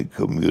academic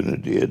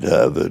community at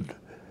Harvard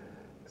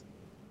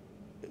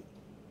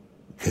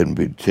can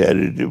be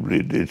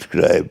charitably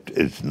described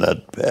as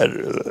not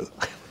parallel.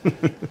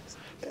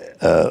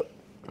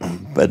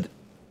 But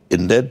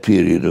in that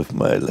period of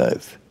my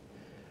life,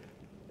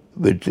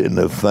 which in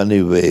a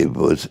funny way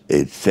was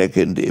a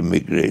second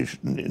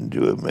immigration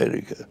into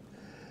America.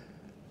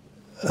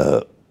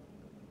 The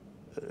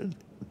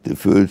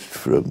first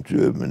from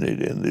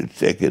Germany and the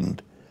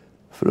second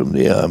from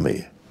the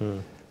army.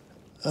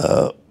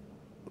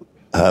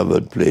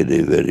 Harvard played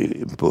a very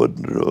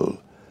important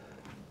role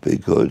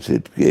because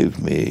it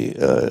gave me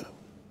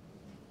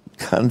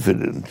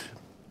confidence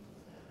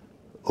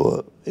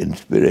or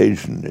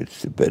inspiration,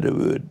 it's a better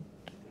word,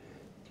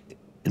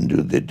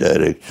 into the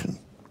direction.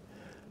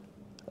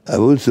 I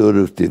was sort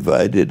of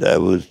divided. I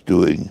was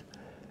doing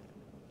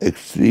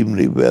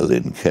extremely well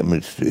in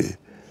chemistry,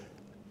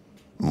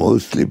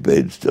 mostly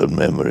based on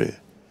memory.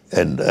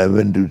 And I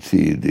went to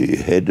see the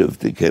head of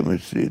the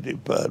chemistry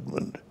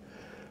department.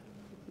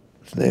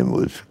 His name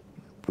was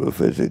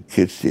Professor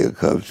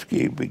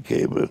Kistiakowsky,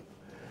 became a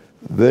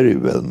very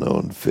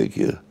well-known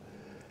figure.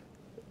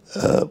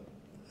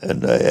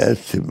 And I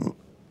asked him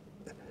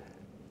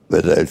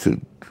whether I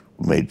should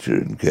major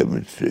in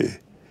chemistry.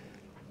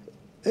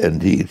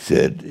 And he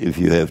said, if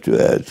you have to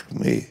ask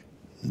me,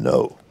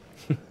 no.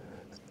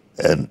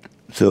 And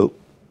so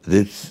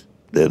this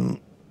then,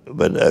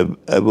 but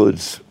I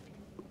was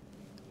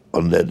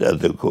on that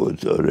other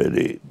course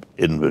already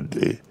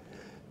inwardly.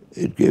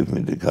 It gave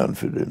me the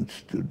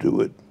confidence to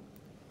do it.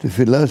 The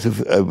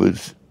philosophy, I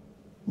was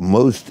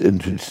most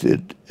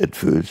interested at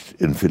first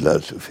in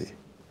philosophy,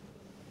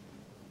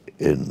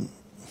 in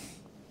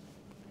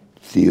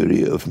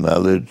theory of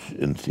knowledge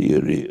and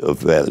theory of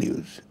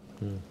values.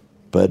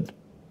 But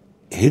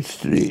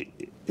history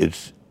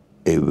is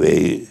a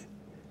way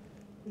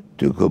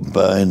to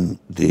combine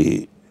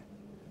the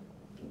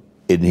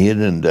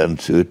inherent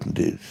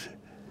uncertainties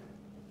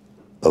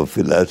of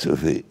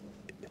philosophy,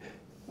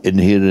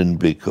 inherent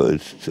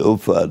because so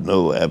far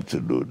no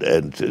absolute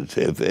answers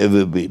have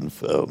ever been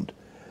found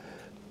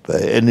by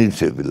any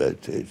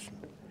civilization,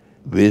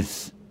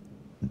 with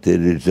the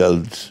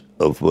results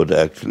of what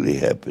actually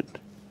happened.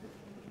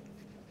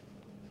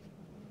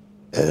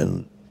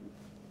 And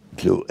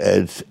so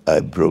as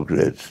I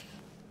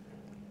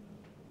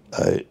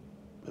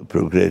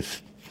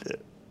progressed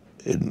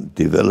in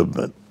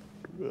development.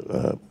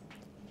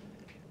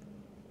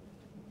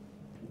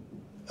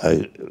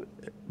 I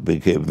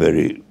became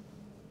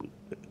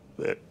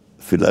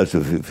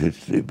philosophy of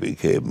history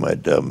became my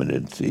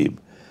dominant theme.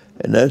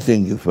 And I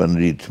think if one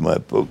reads my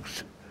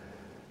books,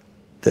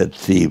 that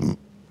theme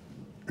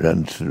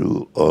runs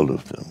through all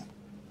of them.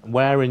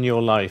 Where in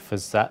your life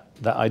has that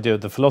idea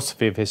of the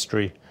philosophy of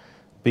history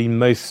been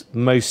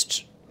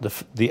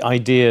the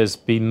ideas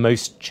been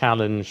most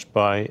challenged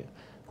by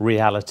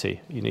reality?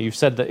 You know, you've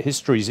said that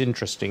history is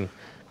interesting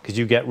because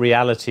you get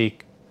reality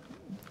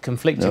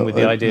conflicting with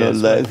the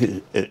ideas. No,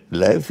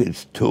 life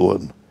is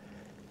torn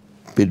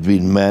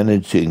between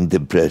managing the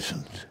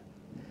present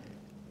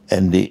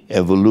and the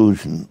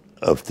evolution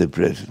of the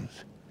present,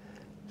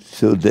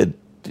 so that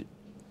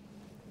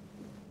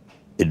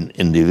in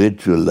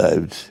individual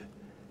lives,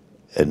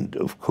 and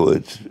of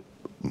course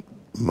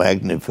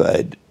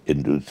magnified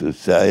into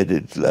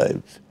society's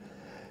lives,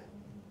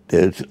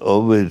 there's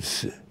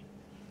always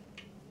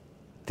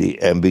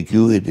the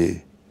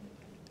ambiguity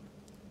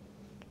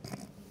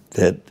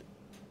that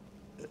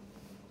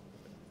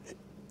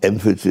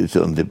emphasis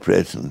on the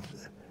present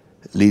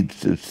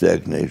leads to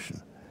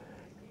stagnation,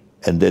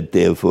 and that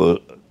therefore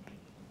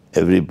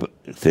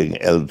everything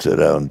else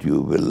around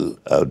you will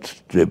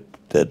outstrip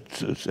that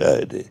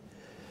society.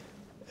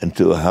 And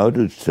so how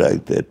to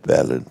strike that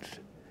balance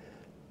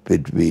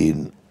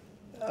between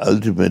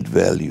ultimate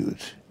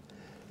values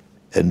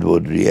and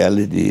what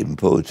reality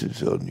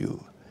imposes on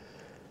you.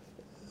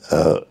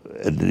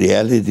 And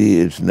reality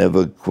is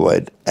never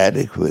quite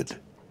adequate,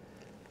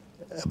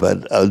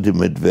 but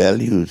ultimate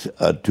values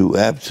are too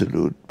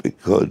absolute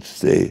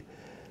because they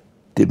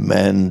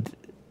demand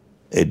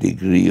a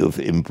degree of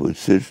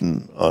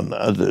imposition on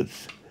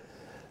others.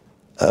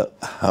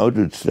 How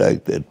to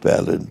strike that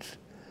balance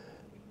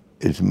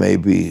is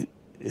maybe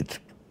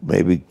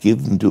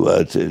given to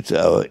us as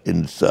our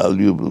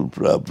insoluble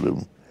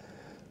problem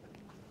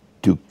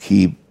to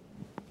keep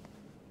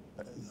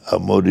our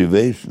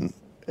motivation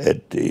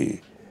at the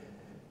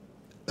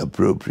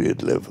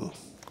appropriate level.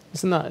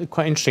 Isn't that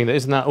quite interesting?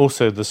 Isn't that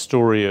also the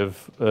story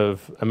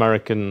of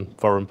American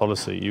foreign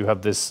policy? You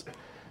have this.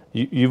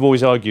 You've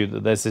always argued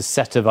that there's this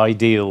set of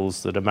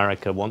ideals that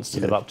America wants to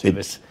live up to.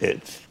 It's a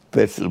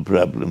special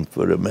problem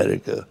for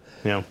America,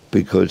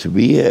 because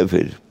we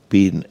have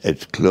been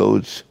as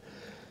close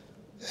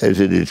as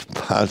it is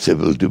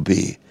possible to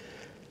be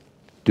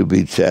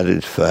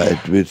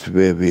satisfied with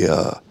where we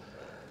are.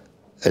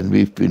 And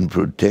we've been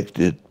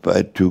protected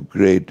by two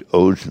great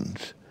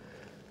oceans,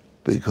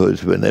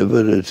 because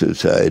whenever a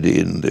society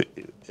in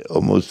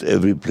almost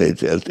every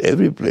place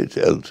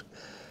else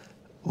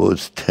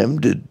was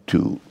tempted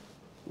to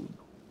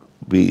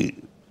be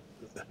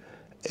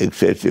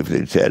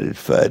excessively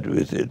satisfied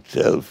with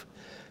itself,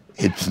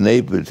 its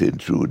neighbors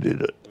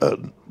intruded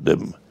on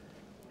them.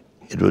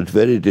 It was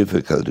very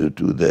difficult to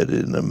do that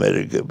in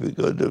America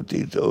because of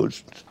these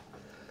oceans.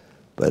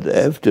 But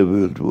after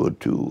World War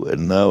II,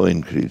 and now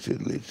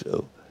increasingly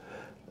so,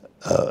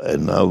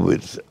 and now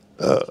with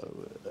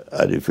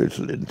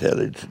artificial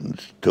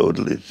intelligence,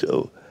 totally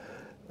so.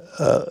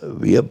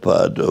 We are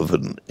part of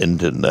an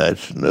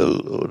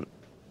international or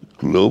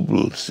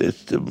global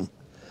system,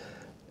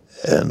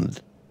 and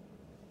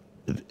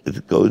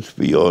it goes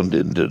beyond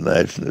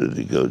international,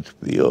 it goes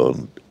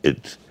beyond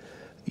its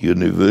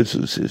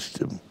universal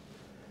system.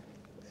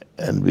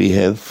 And we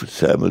have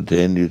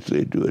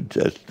simultaneously to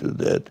adjust to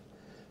that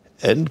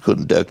and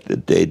conduct a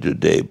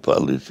day-to-day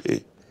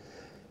policy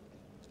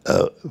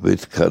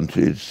with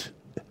countries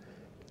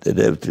that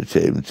have the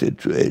same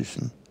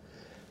situation,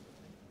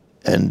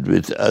 and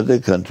with other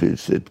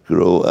countries that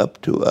grow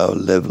up to our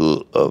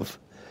level of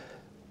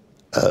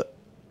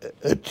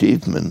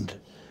achievement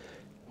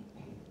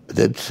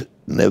that's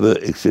never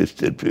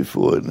existed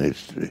before in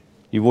history.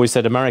 You've always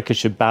said America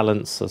should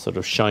balance a sort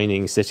of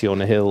shining city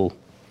on a hill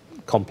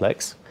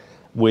complex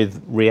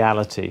with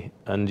reality,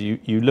 and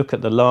you look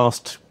at the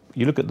last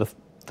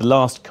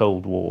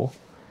Cold War,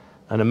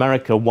 and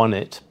America won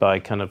it by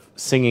kind of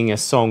singing a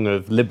song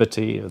of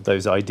liberty, of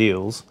those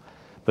ideals,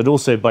 but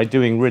also by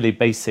doing really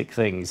basic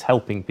things,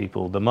 helping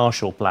people, the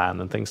Marshall Plan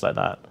and things like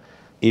that.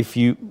 If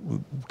you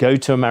go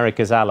to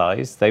America's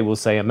allies, they will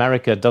say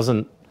America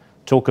doesn't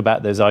talk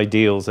about those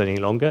ideals any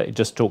longer. It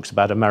just talks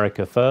about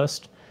America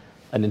first.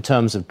 And in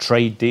terms of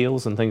trade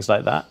deals and things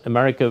like that,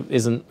 America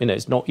isn't,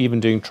 it's not even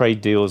doing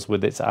trade deals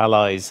with its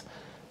allies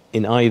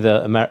in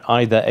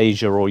either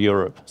Asia or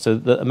Europe. So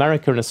that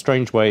America, in a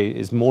strange way,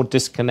 is more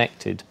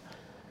disconnected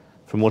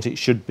from what it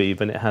should be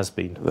than it has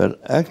been. Well,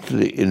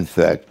 actually, in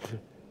fact,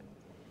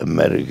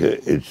 America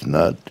is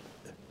not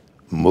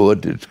more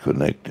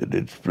disconnected.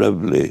 It's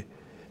probably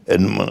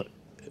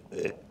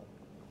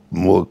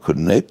more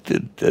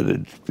connected than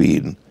it's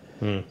been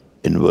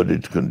in what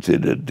is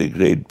considered the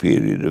great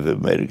period of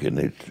American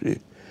history,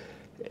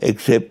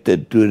 except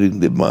that during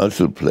the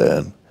Marshall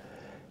Plan,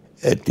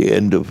 at the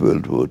end of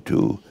World War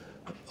II,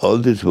 all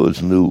this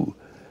was new.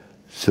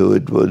 So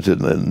it was a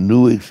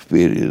new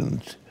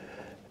experience,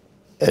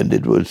 and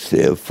it was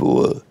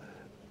therefore,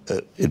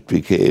 it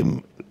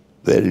became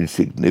very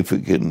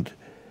significant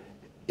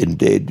in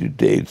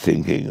day-to-day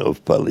thinking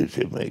of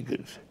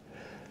policymakers.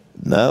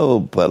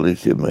 Now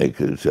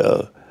policymakers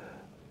are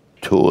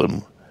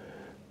torn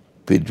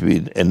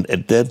between, and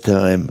at that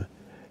time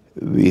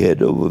we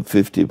had over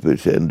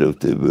 50% of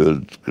the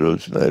world's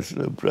gross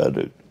national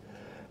product.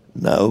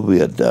 Now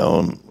we are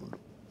down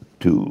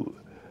to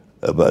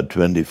about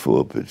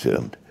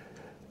 24%,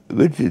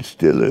 which is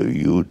still a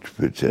huge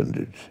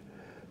percentage,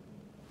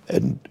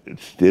 and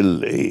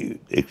still a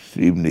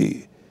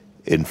extremely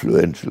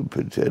influential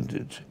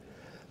percentage.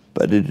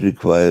 But it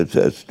requires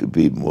us to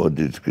be more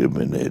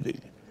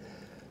discriminating.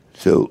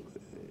 So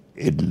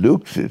it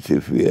looks as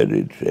if we are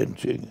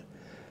retrenching.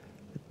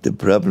 The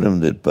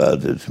problem that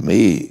bothers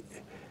me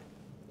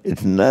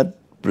is not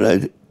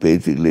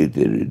basically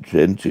the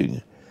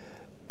retrenching,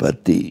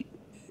 but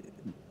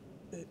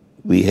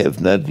we have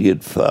not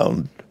yet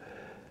found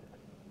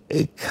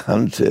a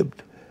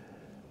concept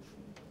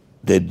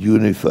that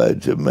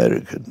unifies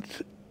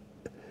Americans.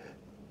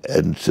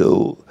 And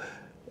so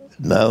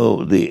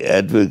now the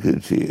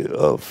advocacy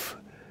of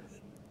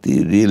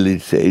the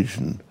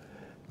realization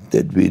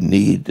that we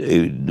need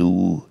a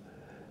new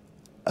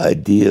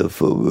idea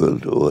for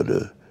world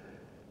order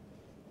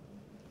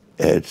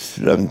has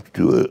shrunk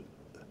to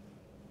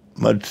a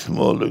much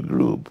smaller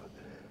group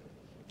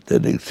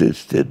than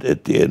existed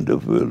at the end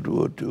of World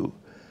War II.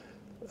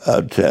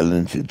 Our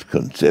challenge is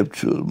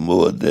conceptual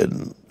more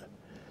than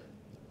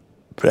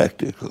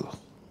practical.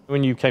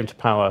 When you came to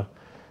power,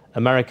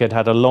 America had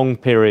had a long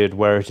period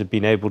where it had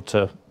been able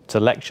to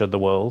lecture the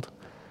world.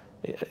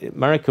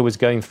 America was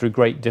going through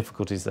great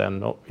difficulties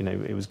then.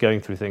 It was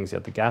going through things. You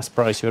had the gas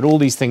price. You had all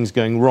these things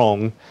going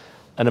wrong,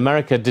 and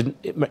America didn't.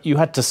 You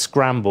had to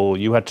scramble.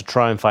 You had to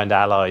try and find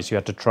allies. You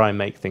had to try and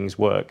make things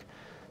work.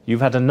 You've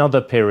had another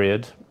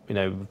period,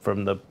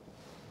 from the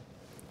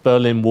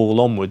Berlin Wall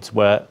onwards,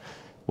 where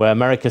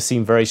America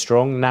seemed very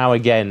strong. Now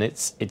again,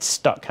 it's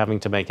stuck, having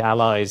to make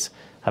allies,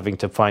 having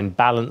to find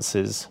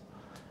balances.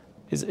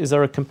 Is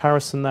there a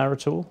comparison there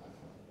at all?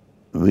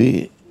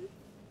 We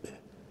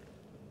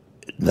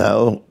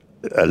now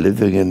are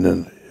living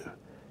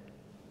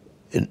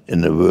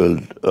in a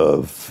world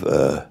of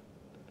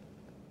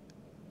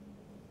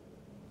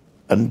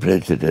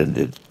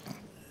unprecedented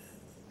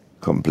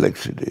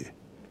complexity.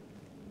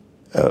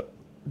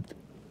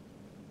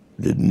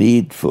 The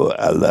need for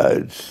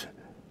allies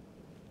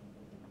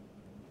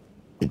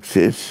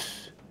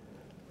exists,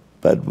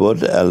 but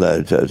what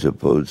allies are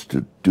supposed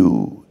to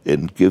do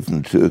in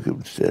given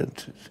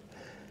circumstances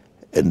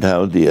and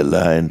how the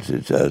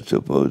alliances are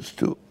supposed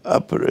to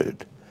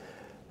operate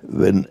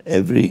when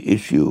every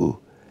issue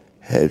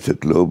has a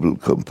global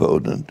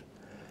component,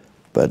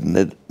 but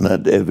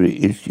not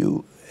every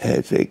issue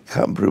has a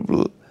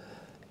comparable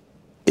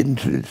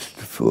interest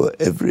for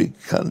every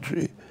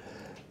country,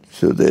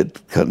 so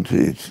that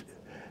countries,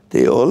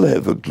 they all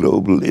have a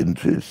global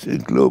interest in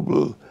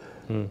global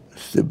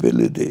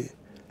stability,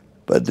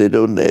 but they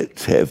don't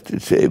have the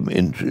same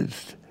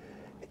interest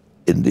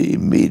in the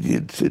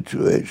immediate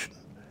situation.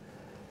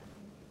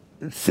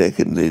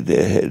 Secondly,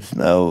 there has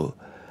now,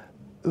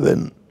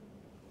 when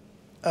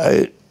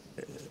I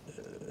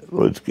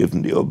was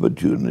given the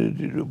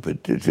opportunity to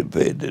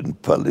participate in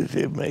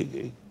policy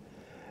making,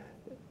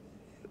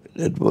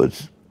 that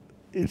was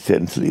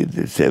essentially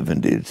the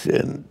 70s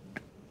and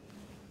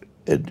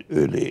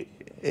early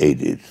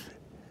 80s.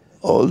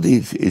 All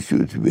these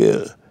issues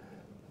we're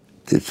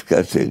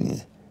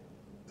discussing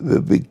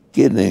were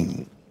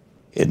beginning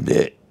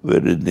were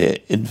in their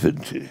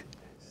infancy.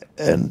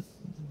 And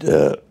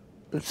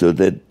so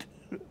that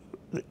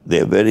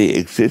their very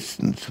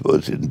existence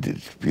was in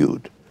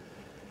dispute.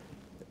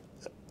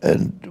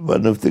 And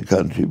one of the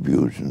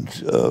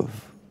contributions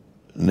of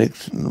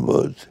Nixon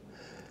was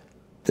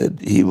that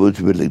he was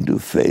willing to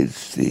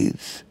face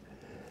these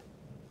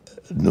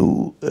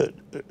new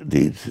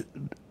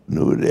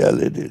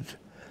realities.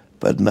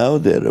 But now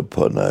they're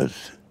upon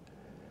us,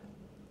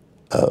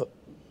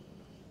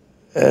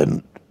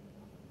 and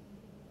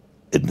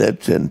in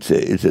that sense, there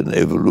is an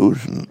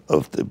evolution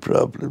of the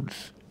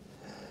problems,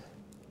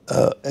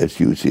 as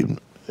you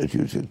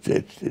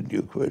suggest in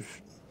your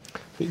question.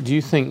 Do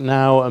you think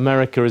now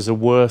America is a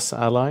worse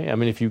ally? I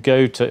mean, if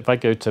I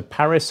go to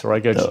Paris or I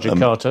go to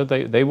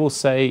Jakarta, they will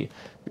say,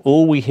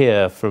 all we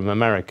hear from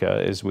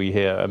America is we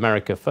hear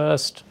America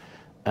first,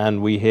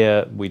 and we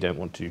hear we don't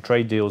want to do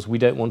trade deals, we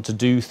don't want to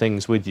do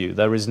things with you.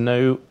 There is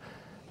no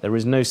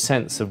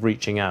sense of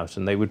reaching out,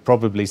 and they would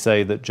probably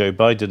say that Joe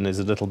Biden is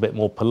a little bit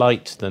more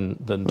polite than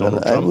Donald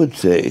Trump. I would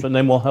say, but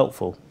they're more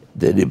helpful.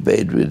 The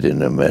debate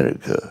within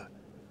America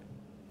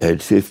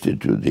had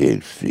shifted to the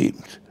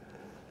extremes.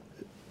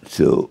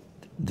 So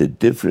the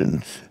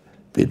difference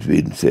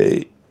between,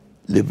 say,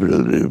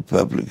 liberal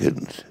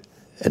Republicans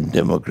and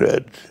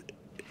Democrats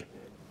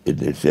in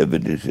the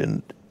 70s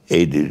and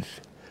 80s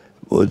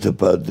was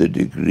about the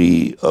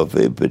degree of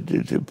a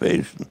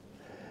participation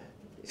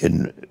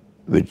in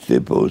which they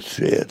both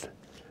shared.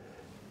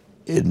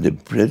 In the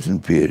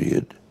present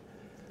period,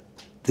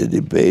 the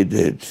debate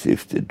had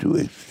shifted to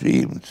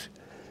extremes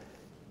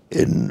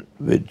in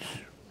which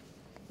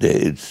there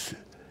is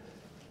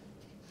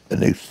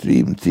an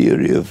extreme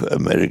theory of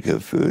America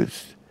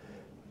first,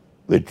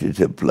 which is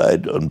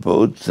applied on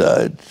both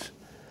sides,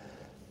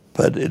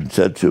 but in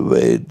such a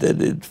way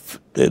that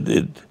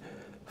it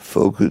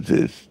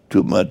focuses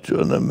too much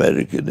on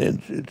American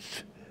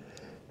interests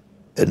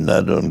and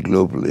not on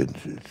global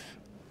interests.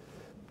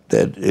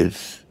 That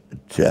is a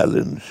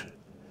challenge.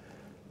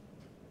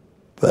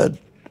 But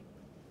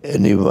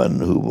anyone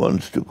who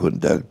wants to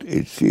conduct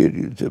a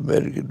serious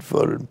American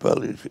foreign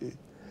policy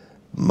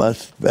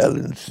must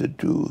balance the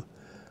two,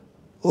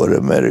 or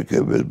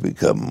America will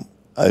become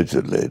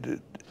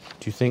isolated.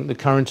 Do you think the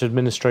current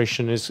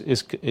administration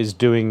is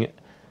doing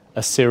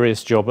a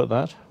serious job at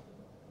that?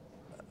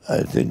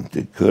 I think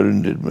the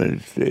current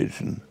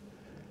administration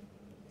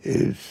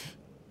is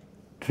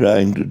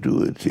trying to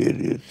do a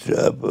serious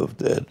job of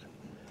that,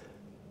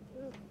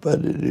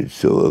 but it is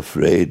so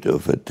afraid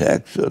of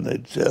attacks on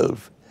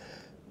itself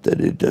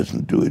that it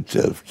doesn't do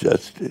itself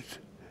justice.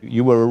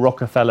 You were a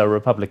Rockefeller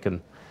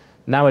Republican.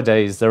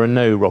 Nowadays, there are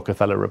no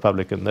Rockefeller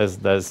Republicans.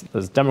 There's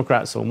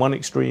Democrats on one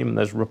extreme, and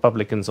there's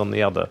Republicans on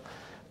the other.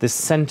 This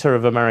center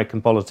of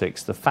American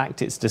politics, the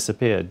fact it's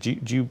disappeared, do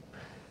you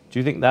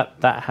think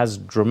that has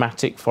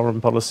dramatic foreign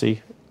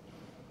policy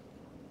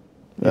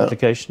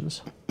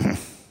implications?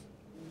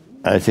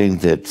 I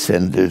think that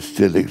center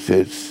still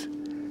exists,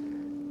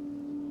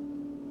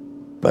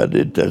 but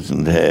it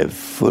doesn't have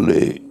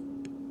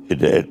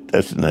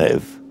doesn't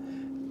have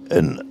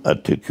an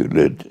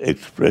articulate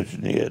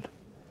expression yet.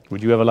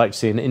 Would you ever like to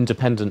see an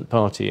independent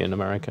party in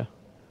America?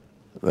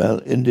 Well,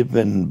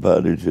 independent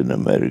parties in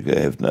America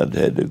have not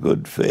had a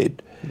good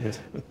fate. Yes.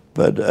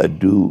 But I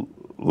do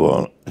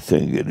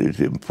think it is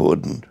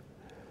important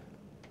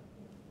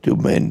to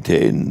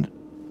maintain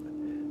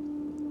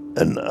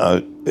an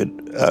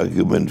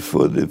argument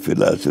for the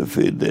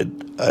philosophy that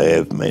I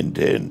have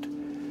maintained.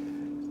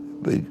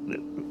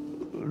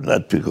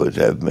 Not because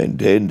I've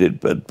maintained it,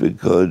 but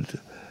because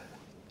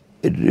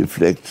it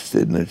reflects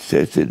the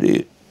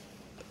necessity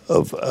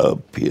of our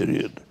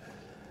period.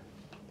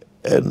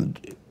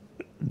 And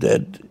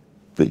that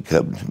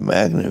becomes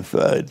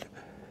magnified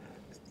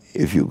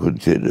if you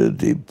consider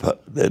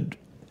that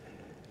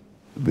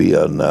we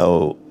are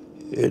now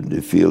in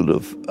the field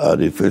of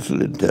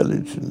artificial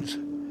intelligence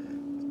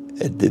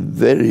at the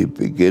very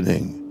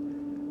beginning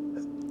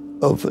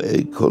of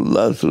a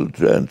colossal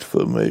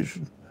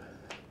transformation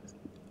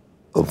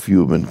of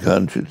human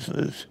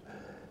consciousness,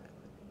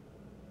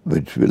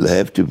 which will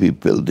have to be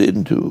built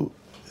into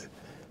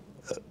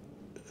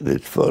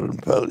this foreign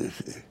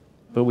policy.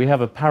 But we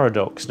have a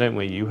paradox, don't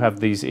we? You have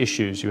these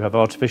issues. You have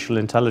artificial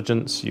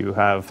intelligence, you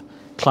have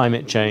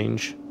climate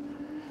change,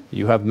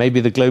 you have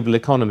maybe the global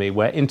economy,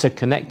 where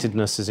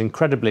interconnectedness is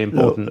incredibly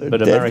important,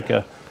 but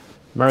America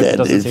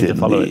doesn't seem to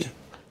follow it.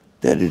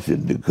 That is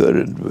in the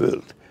current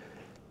world.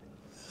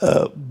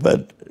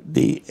 But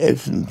the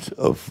essence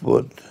of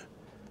what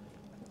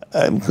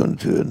I'm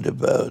concerned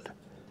about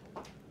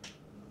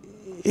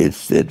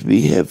is that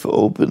we have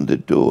opened the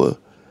door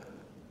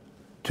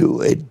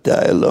to a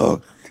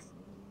dialogue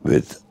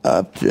with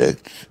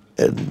objects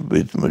and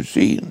with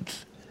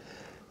machines.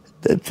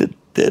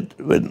 That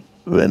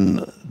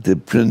when the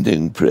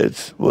printing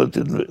press was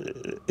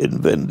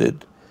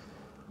invented,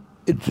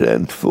 it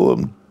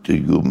transformed the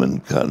human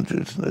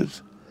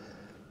consciousness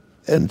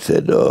and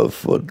set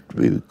off what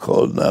we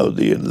call now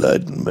the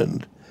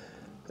Enlightenment,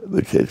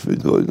 which has been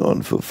going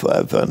on for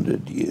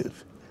 500 years.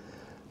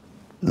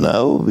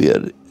 Now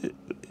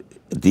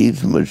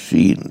these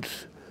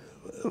machines,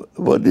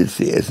 what is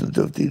the essence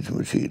of these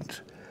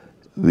machines?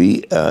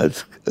 We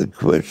ask a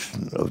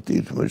question of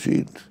these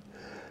machines.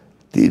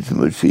 These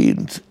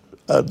machines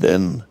are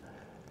then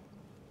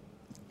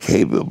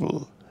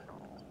capable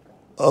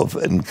of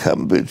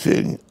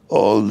encompassing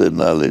all the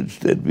knowledge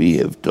that we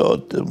have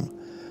taught them,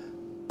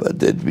 but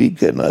that we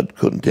cannot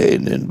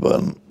contain in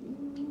one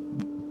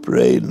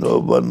brain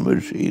or one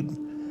machine.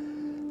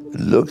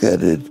 Look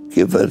at it,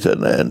 give us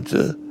an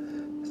answer,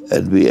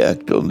 and we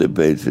act on the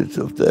basis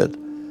of that.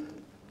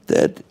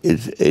 That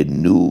is a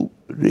new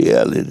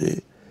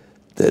reality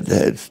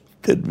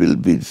that will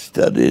be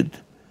studied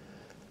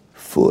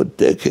for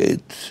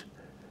decades,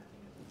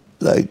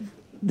 like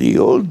the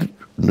old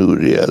new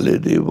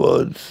reality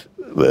was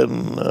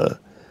when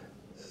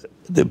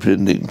the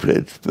printing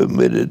press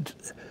permitted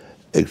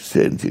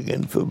exchanging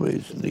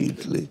information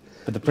easily.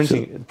 But the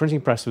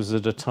printing press was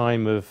at a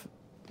time of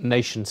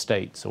nation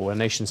states, or where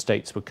nation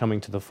states were coming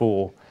to the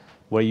fore,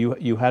 where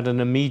you had an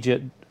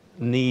immediate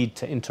need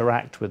to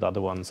interact with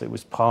other ones. It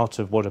was part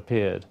of what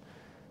appeared.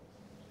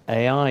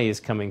 AI is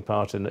coming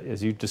part,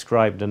 as you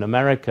described, in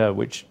America,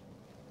 which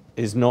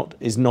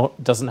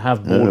doesn't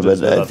have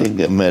borders. No, but I think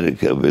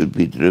America will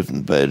be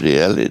driven by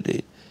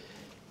reality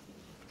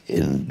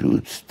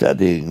into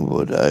studying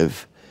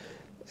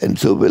and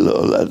so will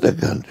all other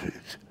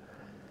countries.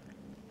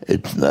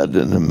 It's not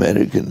an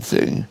American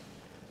thing,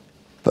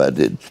 but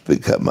it's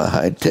become a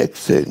high-tech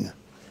thing.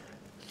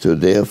 So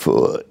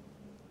therefore,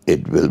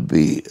 it will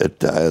be a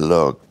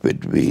dialogue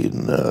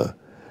between,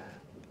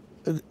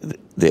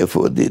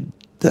 therefore the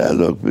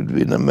dialogue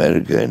between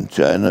America and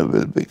China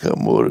will become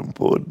more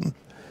important,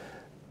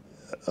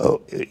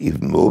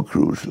 even more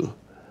crucial.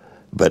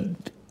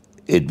 But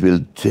it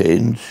will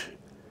change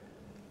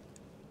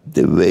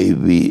the way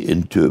we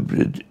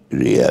interpret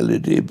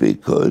reality,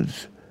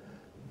 because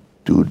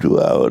due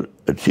to our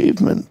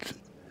achievements,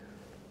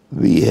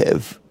 we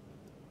have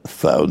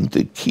found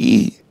the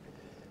key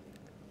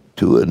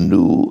to a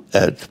new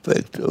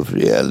aspect of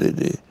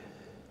reality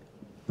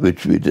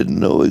which we didn't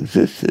know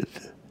existed.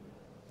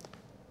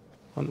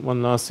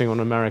 One last thing on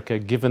America.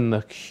 Given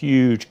the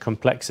huge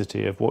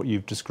complexity of what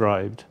you've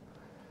described,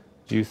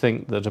 do you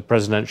think that a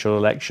presidential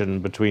election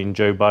between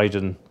Joe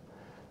Biden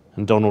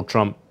and Donald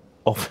Trump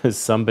offers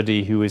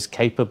somebody who is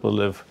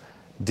capable of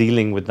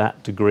dealing with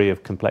that degree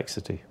of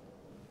complexity?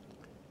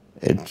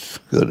 It's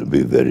going to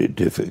be very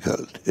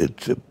difficult.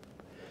 It's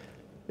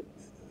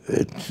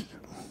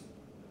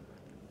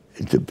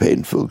a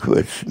painful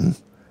question.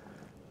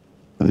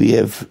 We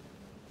have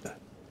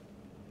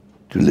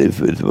to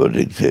live with what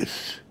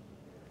exists,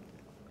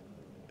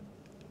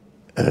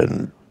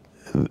 and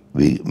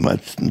we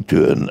mustn't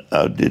turn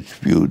our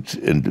disputes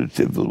into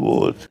civil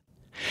wars.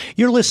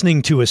 You're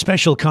listening to a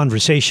special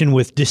conversation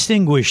with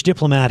distinguished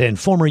diplomat and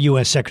former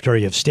U.S.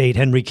 Secretary of State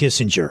Henry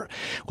Kissinger.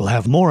 We'll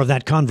have more of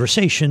that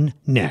conversation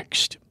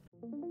next.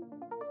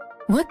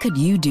 What could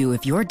you do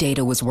if your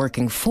data was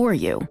working for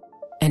you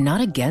and not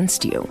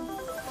against you?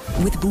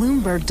 With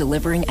Bloomberg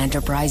delivering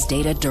enterprise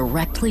data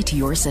directly to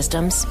your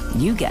systems,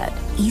 you get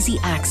easy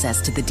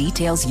access to the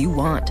details you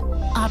want,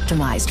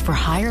 optimized for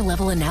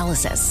higher-level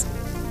analysis,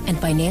 and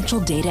financial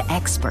data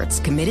experts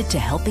committed to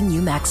helping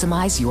you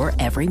maximize your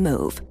every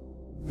move.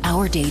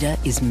 Our data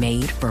is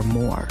made for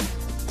more,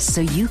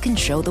 so you can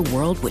show the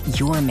world what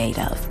you're made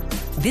of.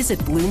 Visit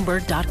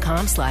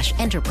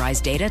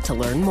Bloomberg.com/enterprise data to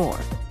learn more.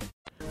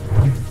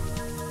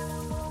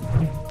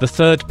 The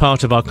third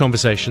part of our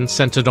conversation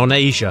centered on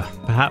Asia,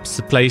 perhaps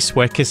the place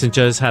where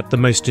Kissinger has had the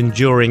most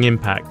enduring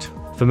impact.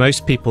 For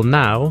most people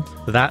now,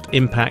 that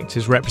impact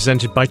is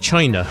represented by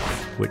China,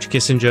 which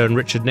Kissinger and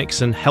Richard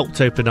Nixon helped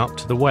open up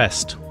to the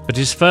West. But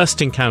his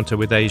first encounter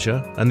with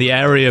Asia, and the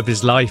area of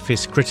his life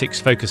his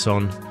critics focus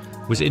on,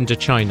 was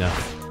Indochina.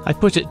 I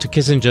put it to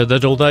Kissinger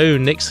that although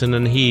Nixon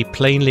and he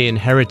plainly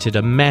inherited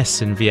a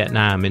mess in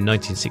Vietnam in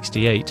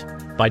 1968,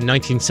 by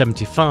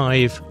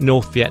 1975,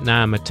 North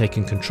Vietnam had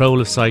taken control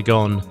of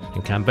Saigon,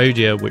 and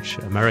Cambodia, which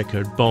America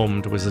had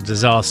bombed, was a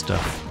disaster.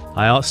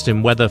 I asked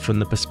him whether, from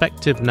the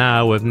perspective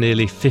now of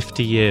nearly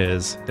 50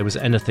 years, there was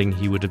anything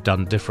he would have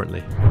done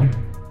differently.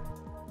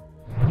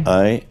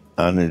 I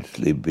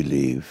honestly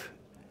believe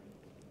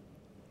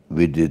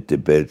we did the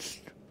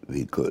best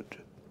we could.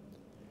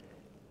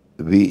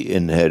 We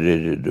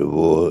inherited a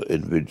war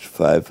in which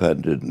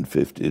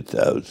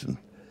 550,000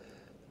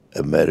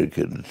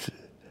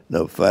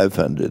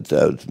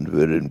 500,000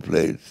 were in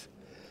place,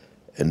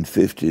 and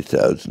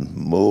 50,000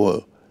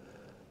 more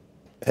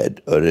had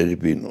already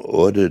been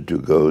ordered to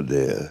go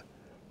there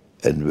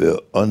and were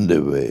on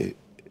the way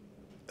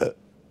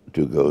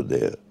to go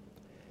there.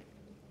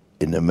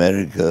 In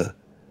America,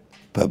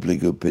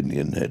 public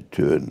opinion had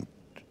turned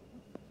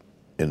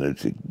in a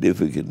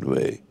significant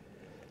way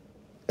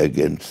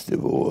against the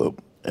war,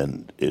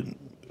 and in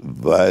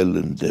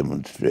violent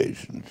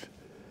demonstrations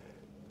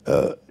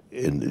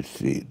in the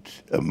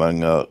streets.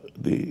 Among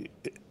the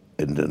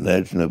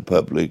international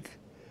public,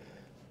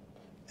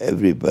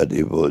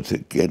 everybody was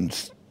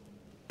against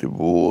the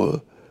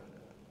war,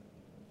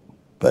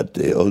 but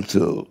they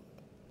also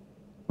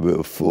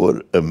were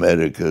for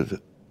America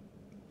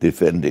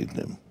defending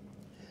them.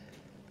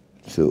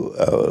 So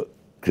our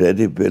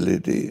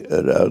credibility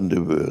around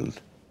the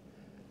world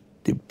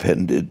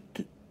depended,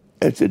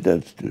 as it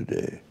does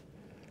today,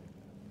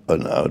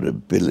 on our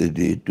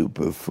ability to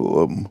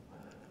perform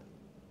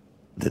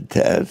the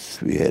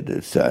tasks we had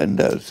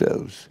assigned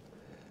ourselves.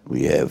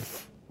 We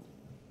have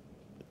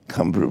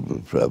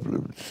comparable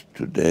problems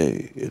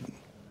today in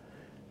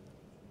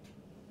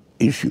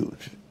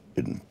issues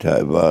in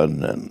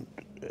Taiwan and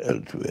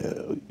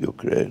elsewhere,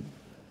 Ukraine.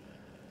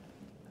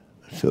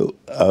 So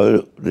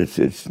our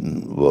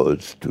decision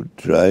was to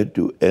try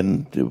to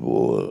end the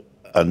war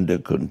under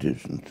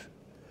conditions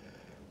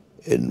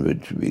in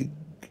which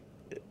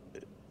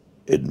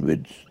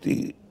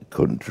the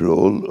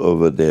control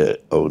over their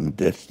own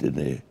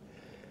destiny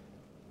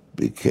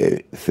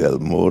fell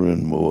more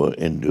and more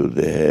into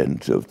the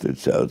hands of the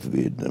South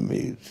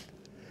Vietnamese.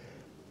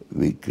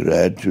 We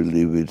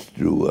gradually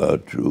withdrew our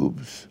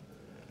troops,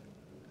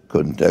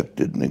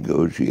 conducted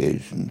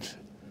negotiations,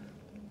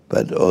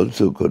 but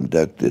also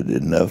conducted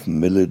enough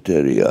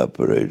military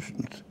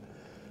operations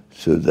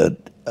so that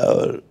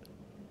our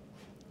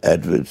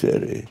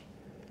adversary,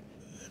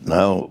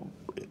 now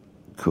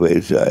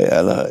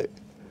quasi-ally,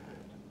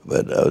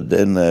 but our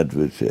then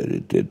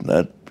adversary did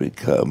not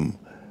become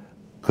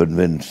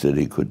convinced that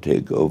he could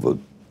take over.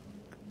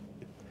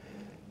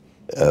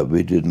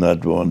 We did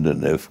not want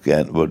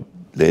what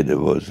later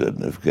was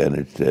an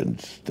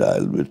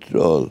Afghanistan-style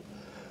withdrawal,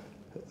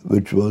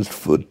 which was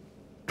for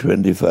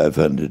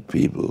 2,500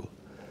 people.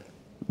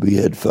 We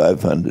had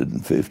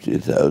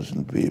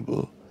 550,000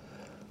 people,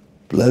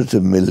 plus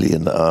 1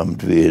 million armed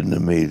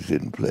Vietnamese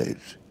in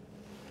place.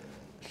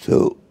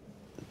 So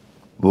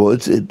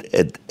was it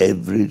at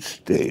every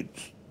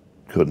stage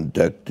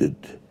conducted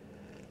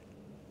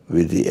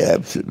with the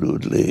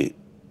absolutely,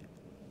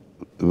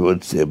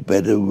 was there a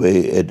better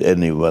way at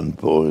any one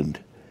point?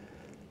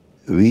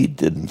 We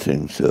didn't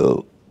think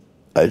so.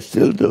 I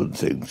still don't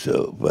think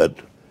so, but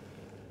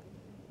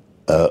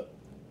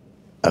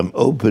I'm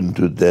open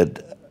to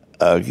that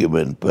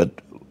argument,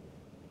 but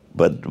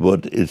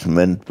what is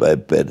meant by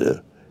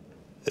better?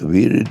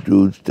 We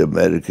reduced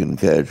American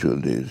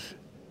casualties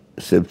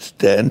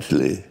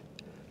substantially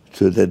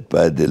so that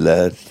by the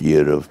last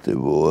year of the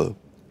war,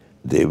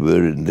 they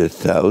were in the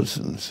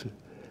thousands.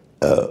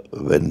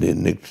 When the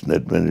Nixon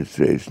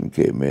administration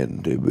came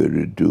in, they were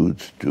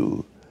reduced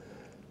to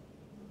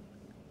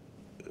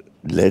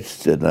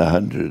less than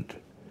 100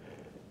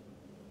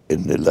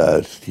 in the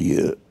last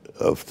year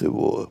of the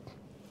war.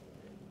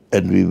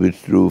 And we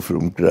withdrew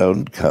from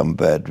ground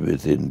combat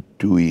within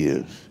 2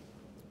 years.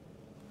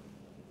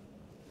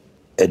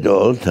 At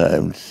all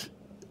times,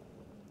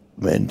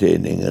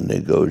 maintaining a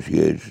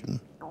negotiation.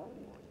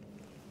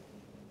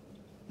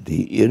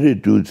 The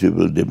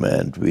irreducible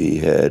demand we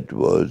had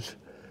was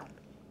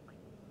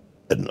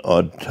an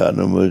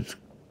autonomous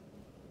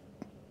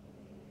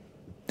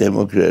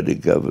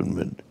democratic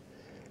government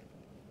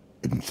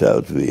in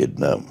South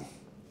Vietnam.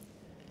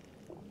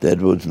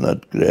 That was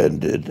not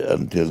granted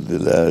until the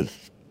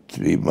last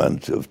 3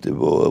 months of the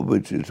war,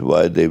 which is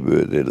why they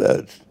were the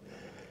last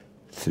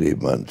 3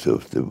 months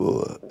of the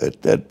war.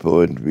 At that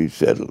point, we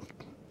settled.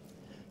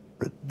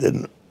 But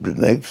then the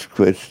next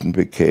question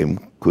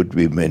became, could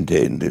we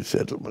maintain the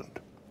settlement?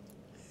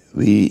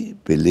 We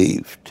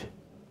believed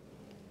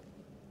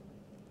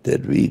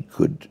that we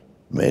could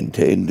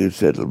maintain the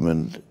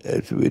settlement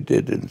as we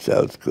did in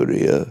South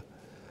Korea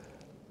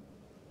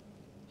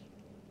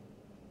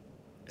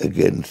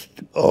against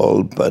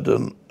all but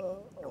an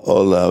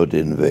all-out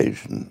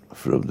invasion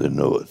from the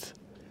north,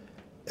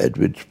 at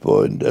which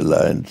point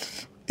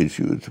alliance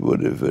issues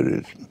would have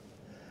arisen.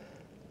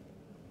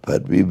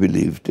 But we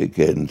believed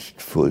against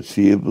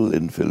foreseeable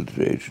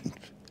infiltrations,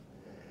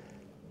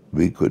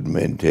 we could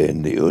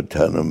maintain the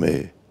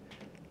autonomy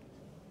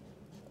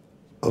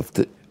of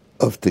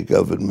the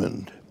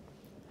government,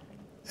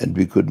 and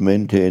we could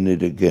maintain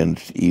it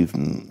against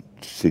even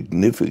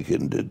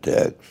significant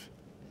attacks.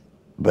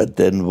 But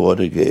then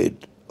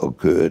Watergate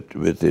occurred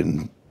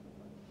within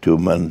 2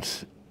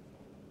 months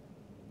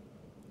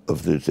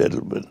of the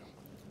settlement,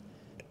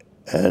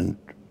 and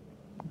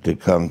the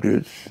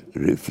Congress,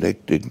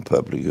 reflecting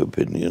public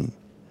opinion,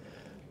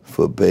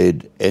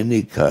 forbade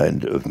any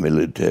kind of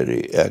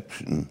military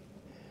action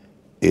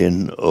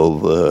in,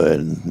 over,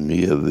 and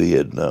near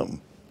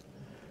Vietnam.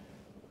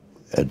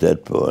 At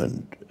that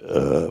point,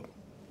 it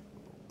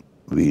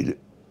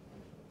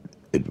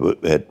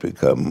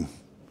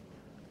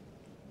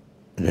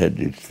had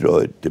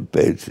destroyed the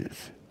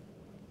basis.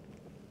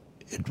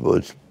 It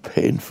was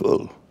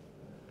painful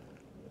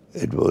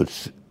It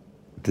was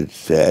the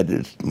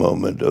saddest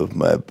moment of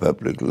my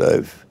public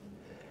life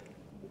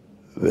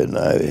when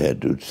I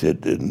had to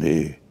sit in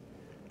the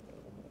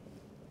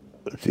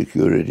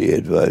security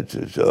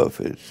advisor's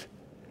office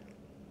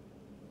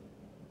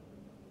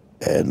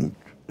and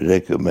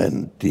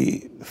recommend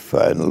the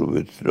final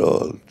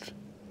withdrawals.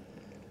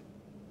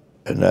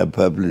 And I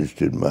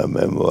published in my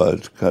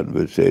memoirs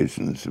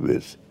conversations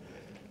with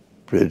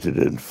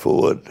President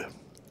Ford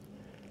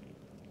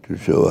to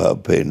show how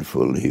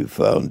painful he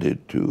found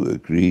it to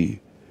agree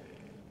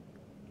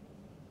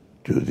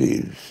to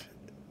these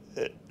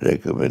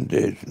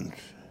recommendations.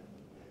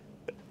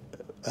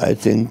 I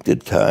think the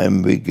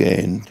time we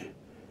gained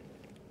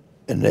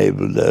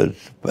enabled us,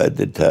 by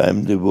the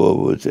time the war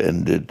was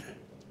ended,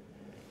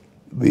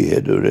 we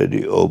had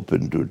already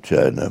opened to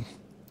China.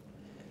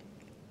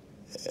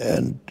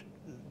 And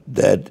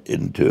that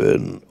in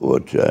turn, or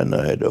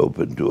China had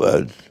opened to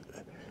us,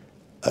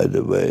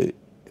 either way.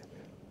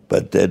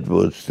 But that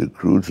was the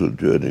crucial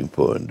turning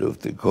point of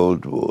the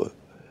Cold War.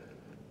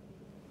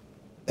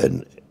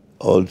 And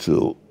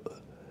also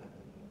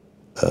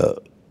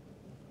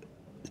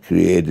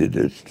created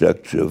a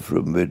structure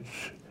from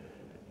which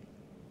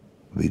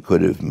we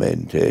could have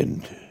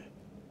maintained,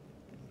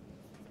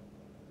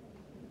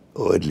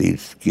 or at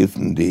least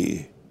given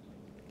the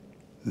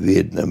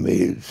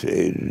Vietnamese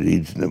a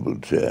reasonable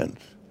chance.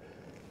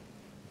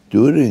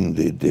 During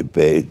the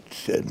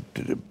debates and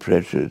the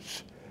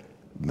pressures,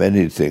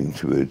 many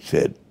things were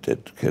said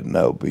that can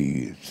now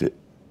be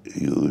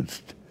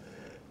used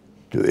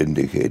to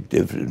indicate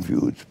different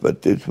views,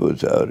 but this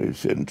was our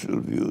essential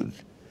views.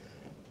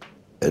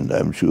 And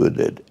I'm sure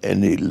that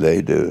any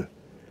later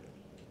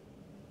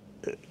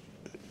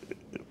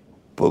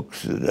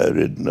books that are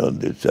written on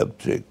the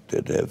subject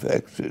that have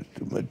access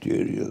to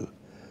material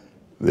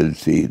will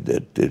see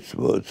that this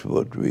was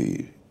what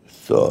we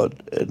thought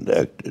and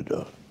acted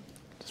on.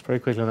 Just very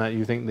quickly on that,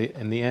 you think the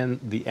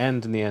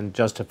end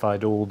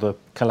justified all the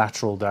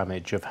collateral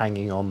damage of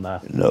hanging on there?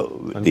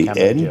 No, the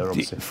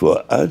end,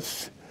 for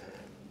us,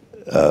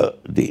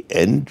 the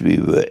end we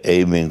were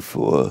aiming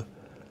for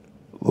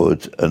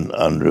was an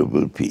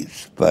honorable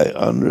peace. By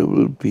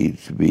honorable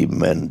peace, we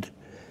meant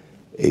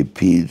a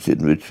peace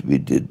in which we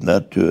did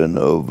not turn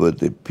over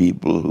the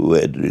people who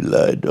had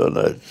relied on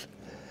us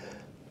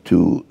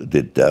to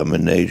the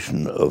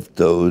domination of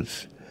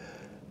those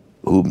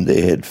whom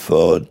they had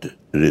fought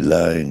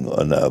relying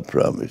on our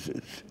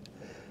promises.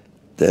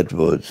 That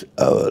was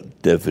our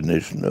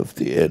definition of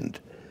the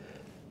end.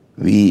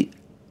 We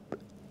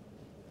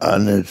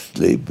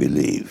honestly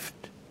believed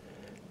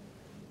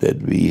that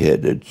we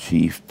had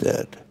achieved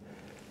that.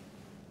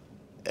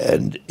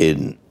 And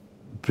in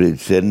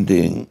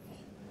presenting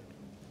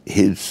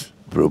his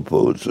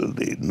proposal,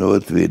 the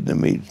North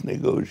Vietnamese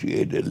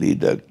negotiator Le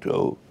Duc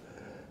Tho,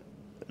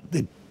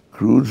 the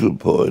crucial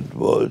point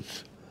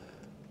was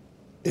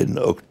in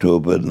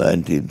October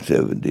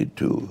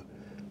 1972,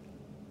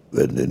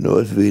 when the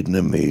North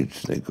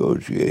Vietnamese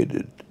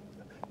negotiated,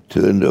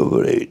 turned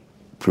over a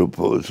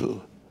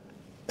proposal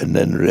and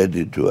then read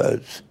it to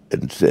us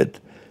and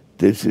said,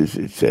 this is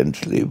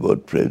essentially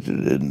what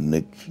President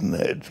Nixon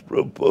had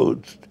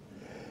proposed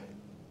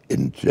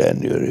in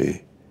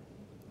January.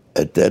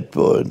 At that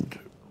point,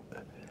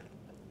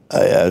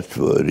 I asked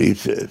for a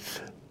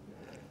recess.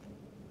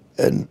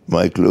 And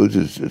my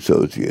closest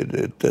associate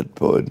at that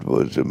point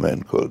was a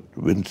man called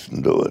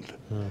Winston Lord,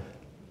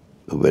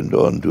 who went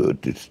on to a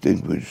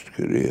distinguished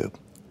career.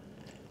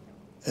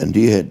 And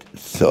he had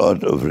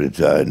thought of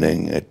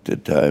resigning at the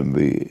time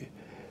we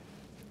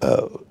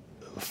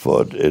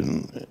fought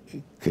in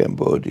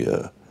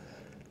Cambodia.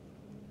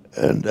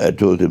 And I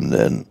told him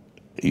then,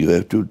 you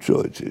have two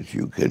choices.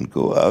 You can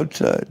go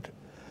outside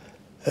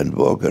and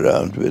walk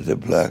around with a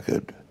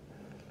placard,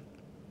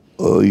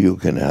 or you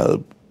can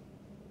help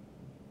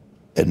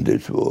end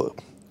this war.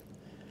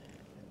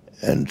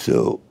 And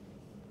so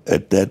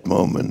at that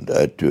moment,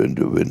 I turned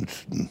to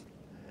Winston,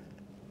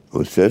 who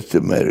was just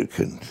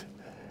Americans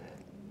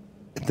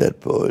at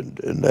that point,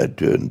 and I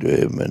turned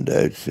to him and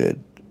I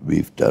said,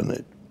 we've done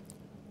it.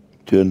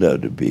 Turned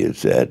out to be a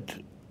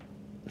sad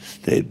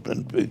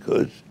statement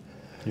because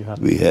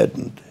we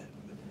hadn't,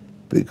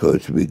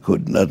 because we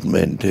could not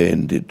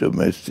maintain the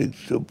domestic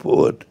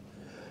support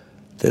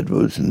that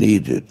was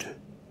needed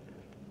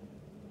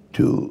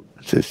to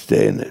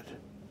sustain it.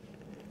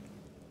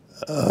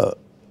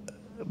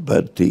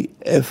 But the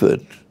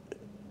effort,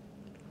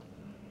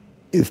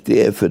 if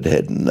the effort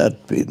had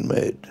not been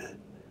made,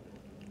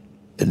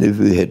 and if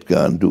we had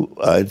gone to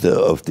either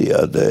of the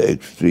other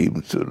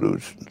extreme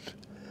solutions,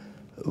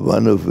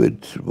 one of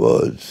which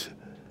was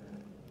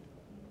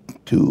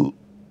to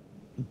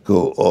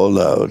go all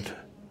out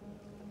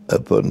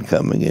upon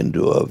coming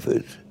into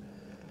office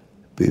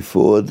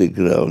before the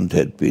ground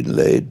had been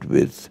laid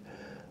with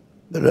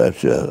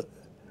Russia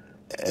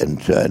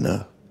and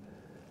China,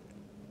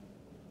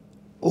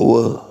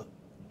 or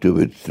to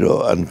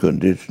withdraw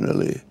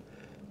unconditionally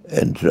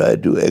and try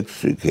to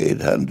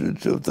extricate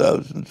hundreds of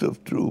thousands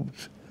of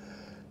troops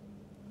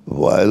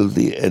while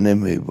the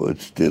enemy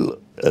was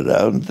still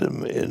around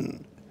them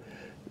in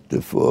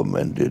the form,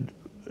 and the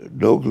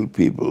local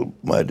people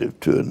might have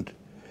turned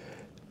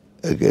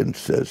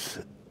against us,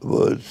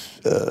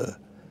 was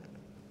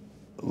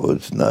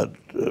not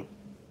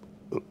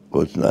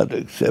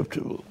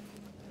acceptable.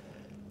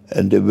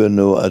 And there were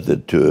no other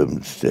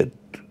terms that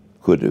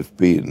could have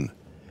been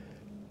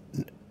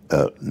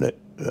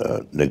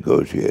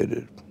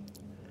negotiated.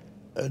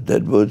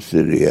 That was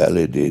the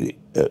reality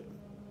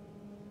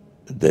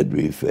that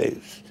we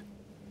faced.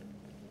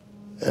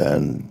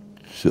 And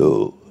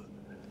so,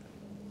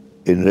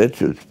 in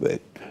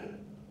retrospect,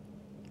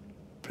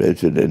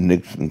 President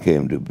Nixon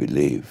came to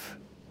believe,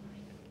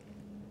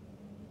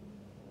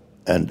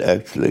 and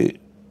actually,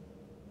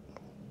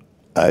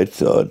 I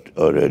thought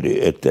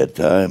already at that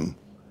time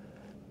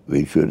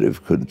we should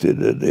have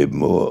considered a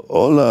more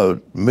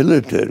all-out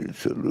military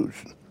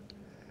solution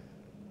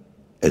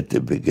at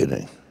the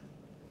beginning.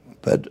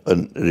 But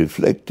on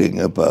reflecting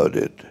about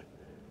it,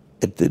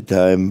 at the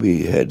time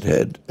we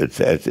had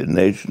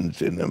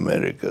assassinations in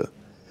America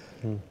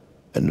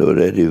and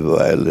already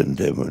violent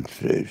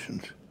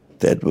demonstrations.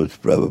 That was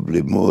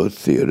probably more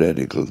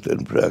theoretical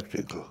than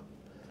practical.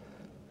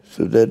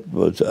 So that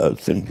was our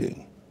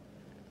thinking.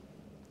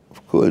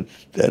 Of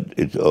course, that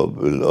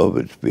will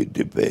always be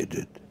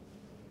debated.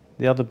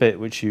 The other bit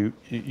which you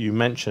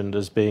mentioned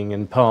as being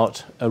in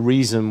part a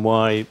reason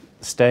why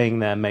staying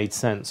there made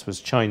sense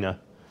was China.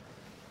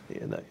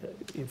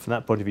 From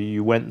that point of view,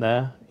 you went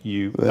there,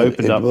 you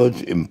opened up... It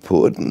was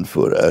important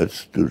for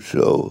us to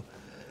show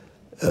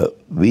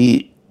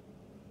we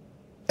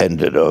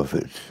entered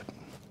office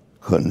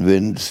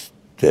convinced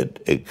that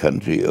a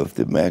country of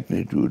the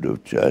magnitude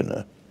of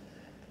China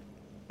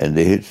and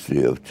the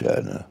history of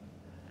China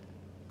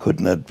could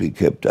not be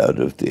kept out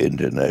of the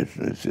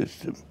international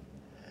system,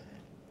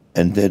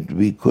 and that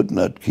we could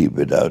not keep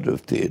it out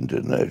of the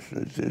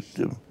international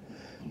system,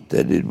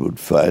 that it would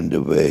find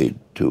a way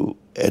to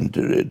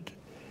enter it.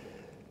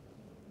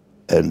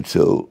 And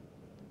so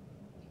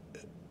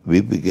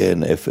we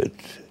began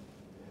efforts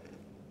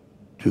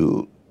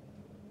to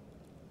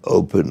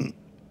open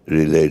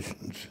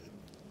relations.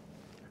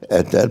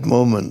 At that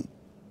moment,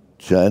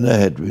 China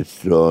had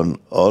withdrawn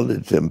all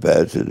its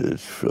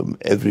ambassadors from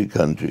every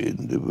country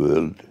in the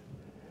world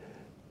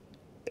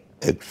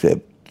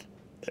except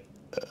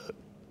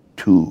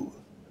two,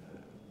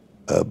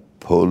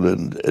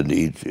 Poland and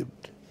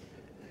Egypt.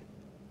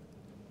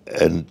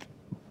 And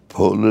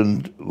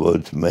Poland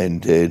was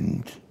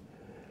maintained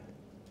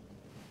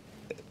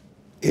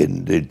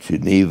in the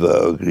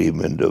Geneva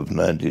Agreement of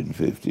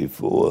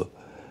 1954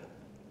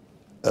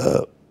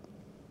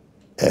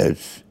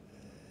 as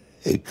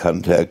a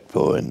contact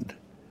point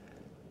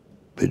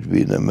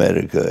between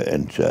America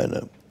and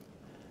China.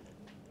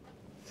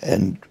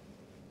 And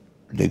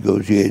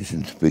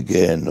negotiations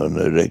began on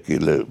a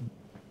regular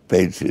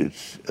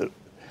basis,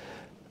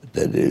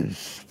 that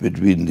is,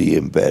 between the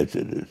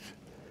ambassadors.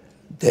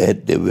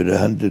 There were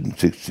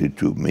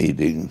 162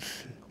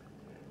 meetings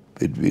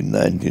between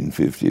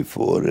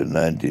 1954 and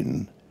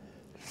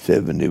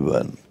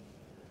 1971.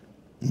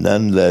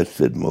 None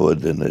lasted more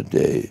than a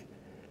day,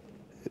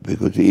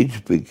 because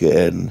each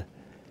began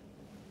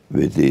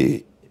with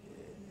the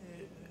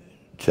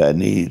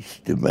Chinese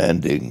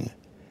demanding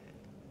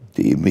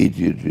the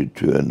immediate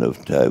return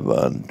of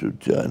Taiwan to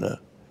China,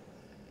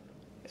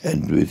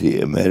 and with the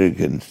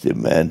Americans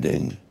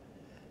demanding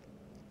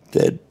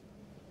that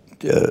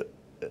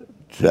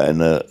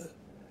China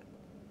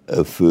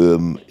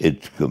affirm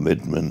its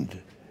commitment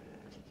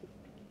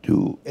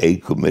to a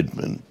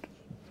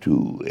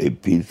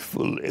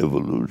peaceful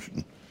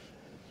evolution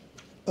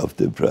of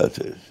the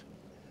process.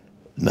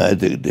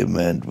 Neither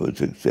demand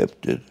was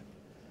accepted,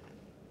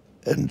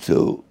 and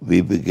so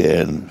we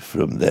began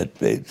from that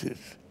basis,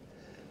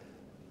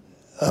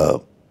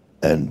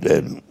 and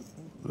then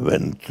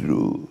went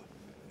through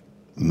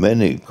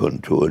many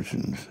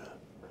contortions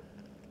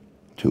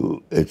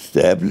to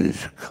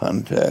establish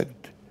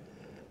contact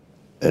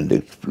and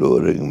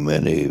exploring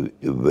many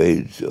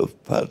ways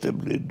of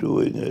possibly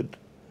doing it,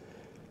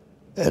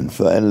 and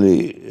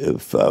finally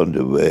found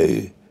a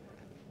way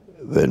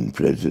when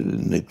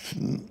President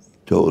Nixon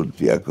told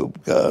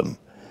Yaqub Khan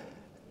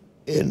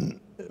in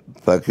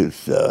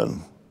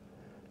Pakistan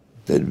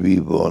that we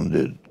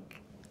wanted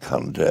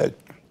contact,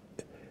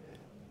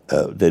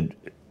 that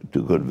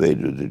to convey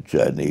to the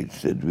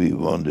Chinese that we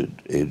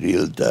wanted a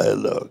real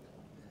dialogue.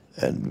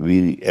 And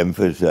we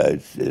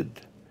emphasized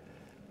it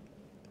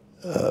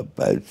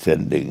by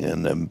sending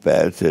an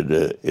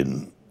ambassador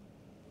in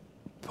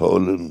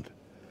Poland,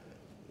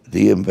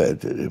 the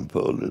ambassador in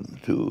Poland,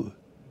 to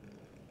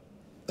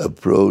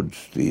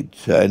approach the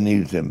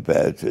Chinese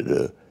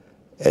ambassador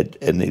at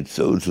any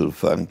social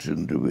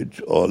function to which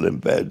all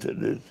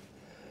ambassadors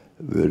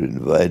were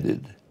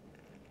invited,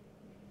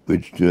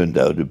 which turned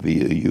out to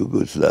be a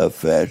Yugoslav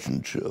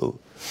fashion show,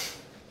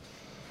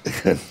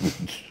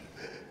 which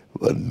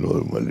one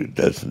normally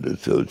doesn't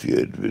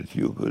associate with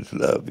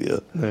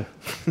Yugoslavia. No.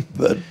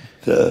 But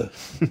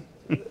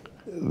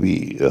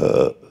we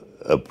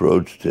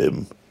approached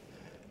him,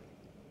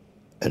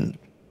 and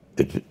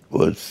it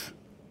was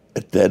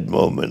at that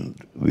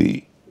moment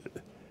we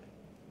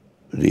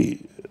the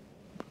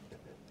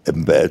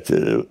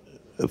ambassador,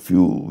 a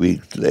few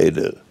weeks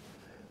later,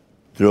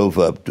 drove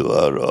up to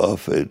our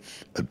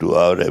office, to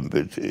our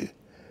embassy,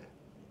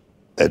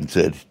 and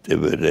said they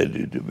were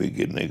ready to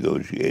begin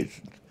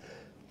negotiations.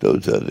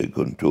 Those are the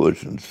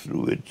contortions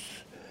through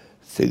which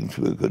things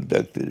were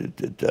conducted at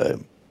the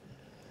time.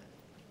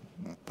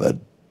 But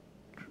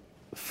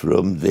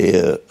from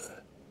there,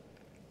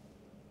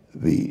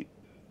 we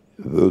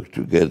worked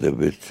together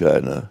with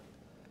China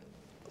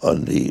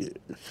on the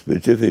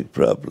specific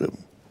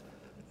problem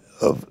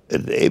of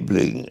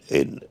enabling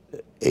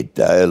a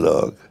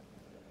dialogue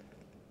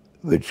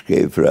which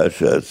gave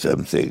Russia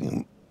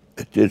something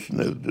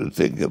additional to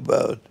think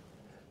about,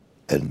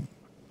 and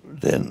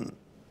then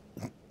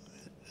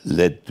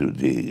led to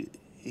the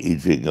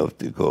easing of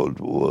the Cold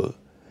War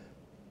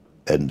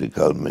and the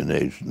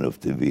culmination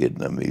of the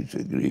Vietnamese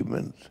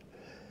agreements,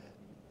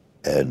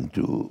 and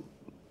to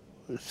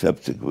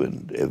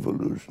subsequent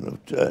evolution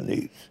of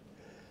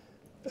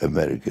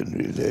Chinese-American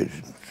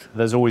relations.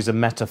 There's always a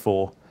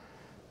metaphor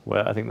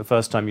where I think the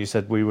first time you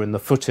said we were in the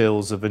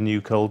foothills of a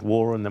new Cold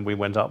War, and then we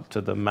went up to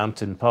the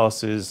mountain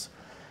passes,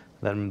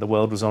 then the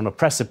world was on a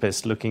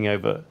precipice looking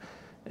over.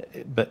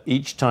 But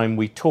each time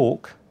we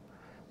talk,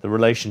 the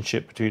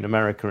relationship between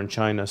America and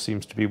China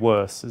seems to be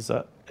worse. Is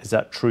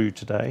that true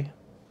today?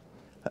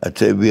 I'd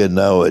say we are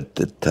now at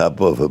the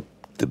top of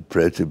the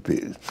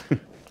precipice.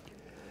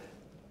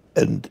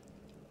 And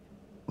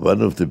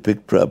one of the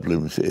big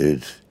problems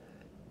is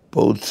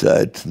both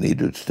sides need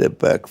to step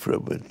back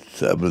from it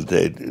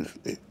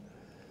simultaneously.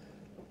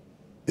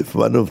 If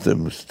one of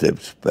them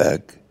steps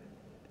back,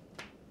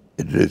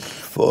 it risks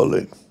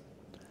falling.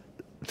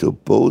 So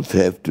both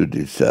have to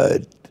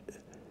decide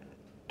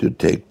to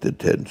take the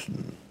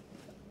tension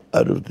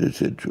out of the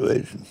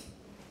situation.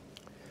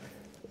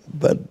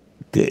 But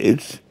there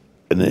is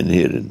an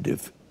inherent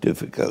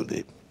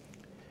difficulty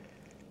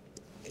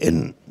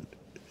in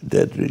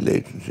that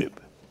relationship.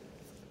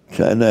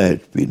 China has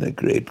been a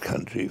great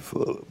country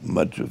for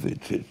much of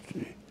its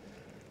history,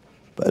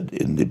 but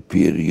in the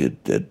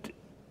period that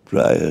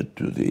prior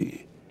to the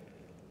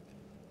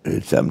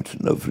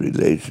resumption of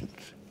relations,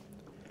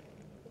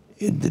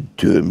 in the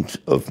terms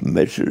of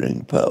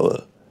measuring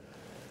power,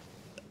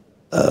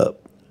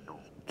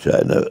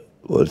 China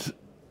was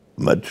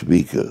much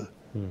weaker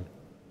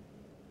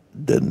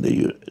than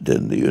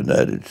the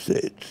United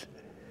States.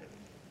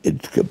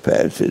 Its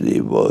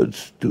capacity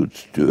was to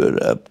stir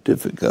up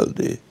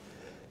difficulty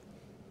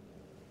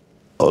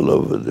all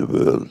over the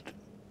world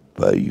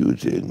by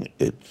using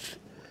its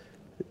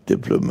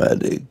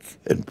diplomatic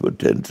and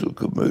potential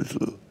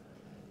commercial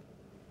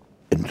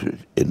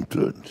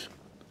influence.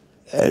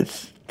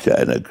 As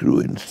China grew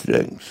in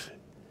strength,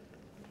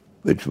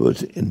 which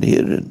was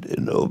inherent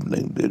in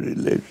opening the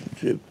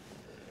relationship,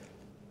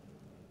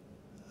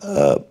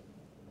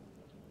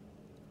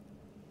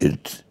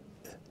 it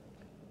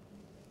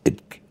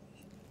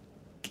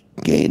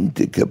gained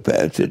the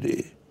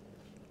capacity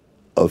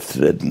of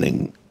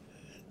threatening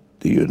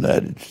the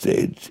United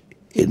States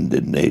in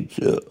the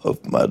nature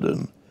of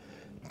modern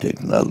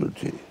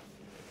technology.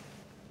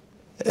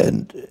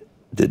 And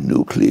the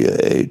nuclear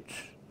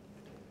age,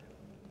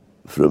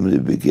 from the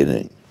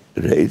beginning,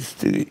 raised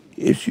the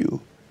issue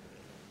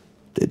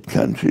that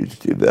countries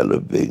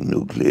developing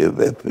nuclear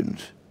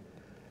weapons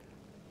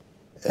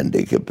and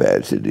the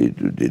capacity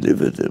to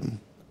deliver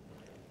them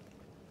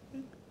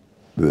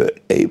were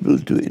able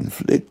to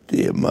inflict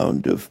the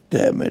amount of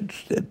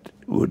damage that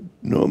would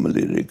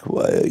normally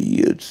require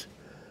years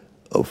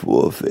of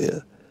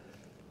warfare,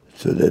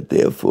 so that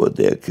therefore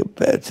their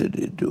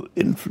capacity to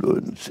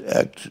influence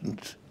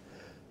actions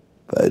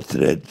by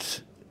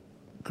threats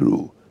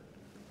grew.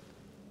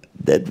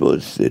 That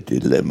was the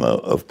dilemma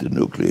of the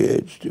nuclear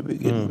age to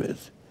begin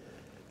with.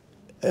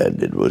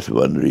 And it was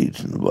one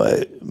reason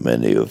why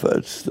many of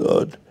us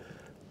thought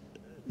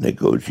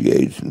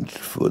negotiations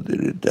for the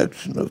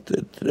reduction of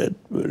that threat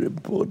were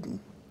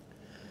important.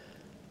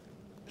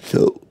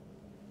 So,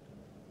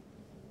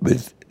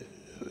 with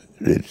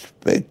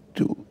respect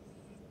to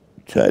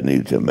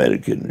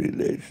Chinese-American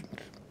relations,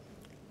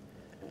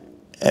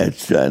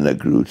 as China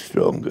grew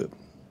stronger,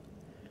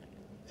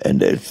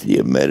 and as the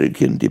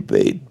American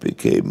debate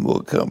became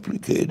more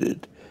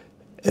complicated,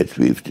 as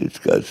we've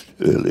discussed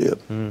earlier,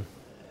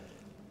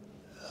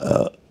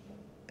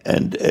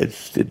 and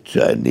as the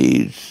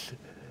Chinese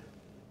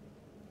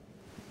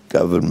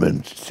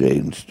government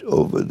changed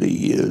over the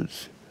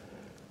years,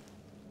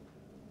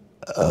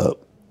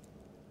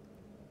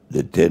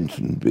 the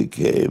tension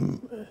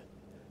became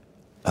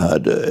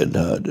harder and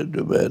harder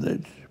to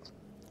manage.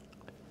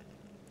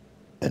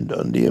 And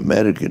on the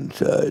American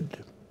side,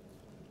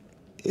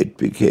 it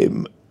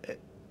became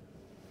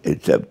a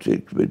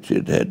subject which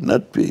it had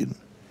not been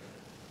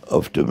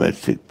of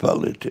domestic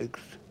politics,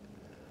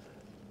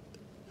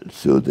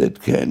 so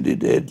that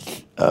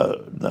candidates are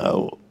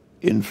now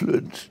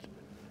influenced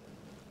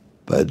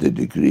by the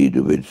degree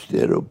to which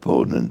their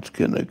opponents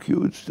can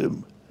accuse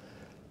them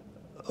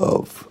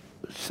of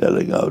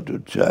selling out to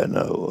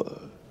China.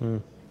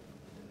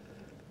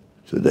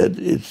 So that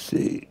is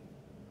the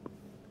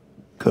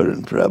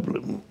current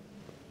problem.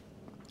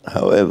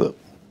 However,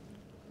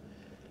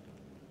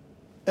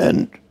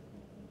 and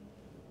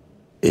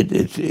it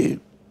is a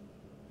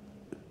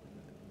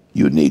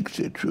unique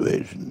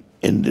situation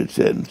in the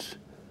sense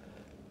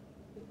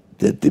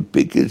that the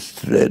biggest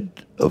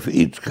threat of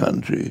each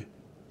country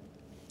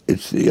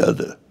is the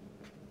other.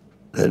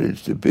 That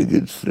is, the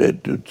biggest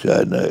threat to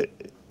China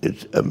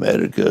is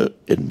America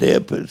in their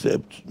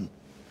perception.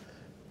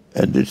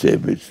 And the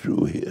same is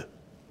true here.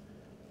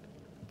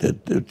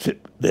 That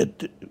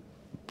the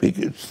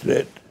biggest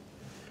threat.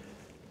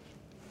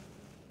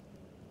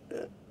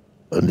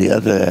 On the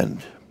other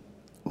hand,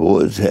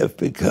 wars have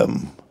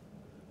become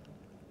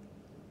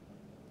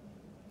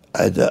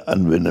either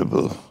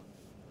unwinnable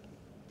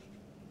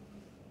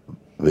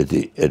with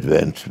the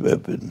advanced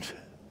weapons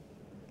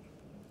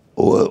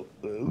or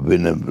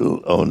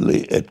winnable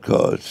only at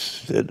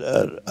costs that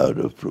are out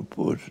of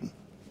proportion.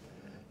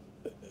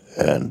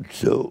 And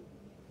so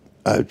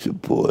I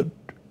support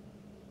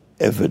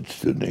efforts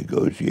to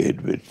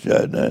negotiate with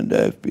China, and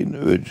I've been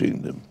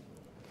urging them.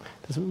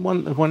 There's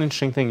one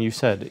interesting thing you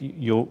said.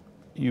 You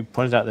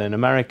pointed out that in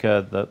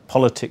America, the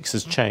politics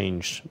has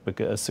changed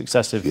because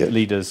successive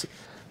leaders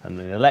and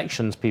in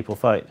elections people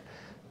fight.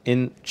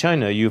 In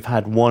China, you've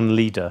had one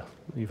leader.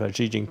 You've had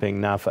Xi Jinping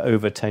now for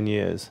over 10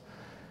 years.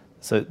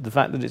 So the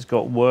fact that it's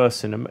got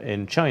worse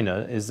in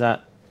China, is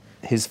that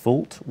his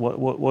fault?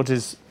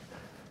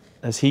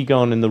 Has he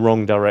gone in the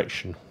wrong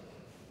direction?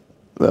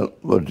 Well,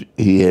 what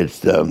he has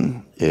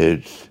done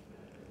is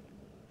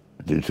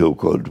the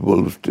so-called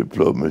wolf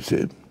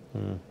diplomacy,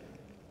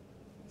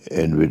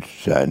 in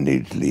which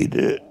Chinese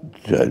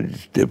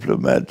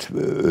diplomats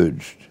were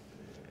urged,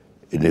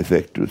 in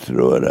effect, to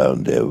throw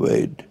around their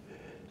weight.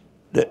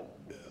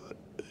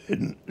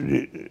 In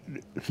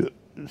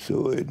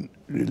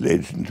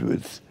relations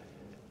with,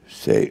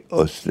 say,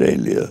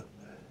 Australia,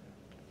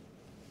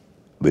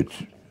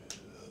 which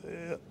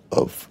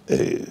of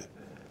a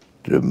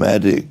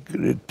dramatic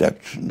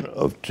reduction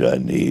of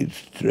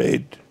Chinese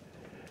trade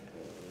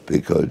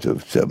because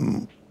of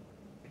some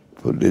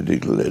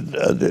political and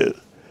other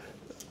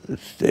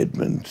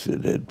statements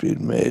that had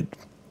been made.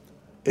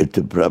 It's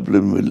a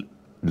problem a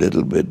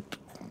little bit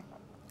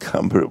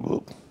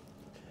comparable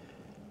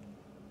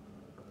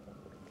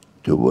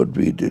to what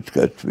we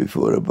discussed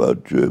before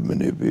about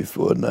Germany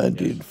before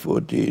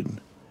 1914,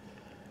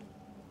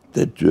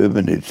 that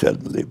Germany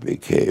suddenly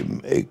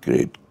became a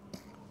great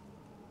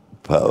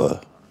power.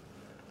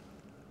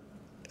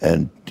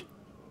 And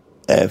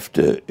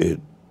after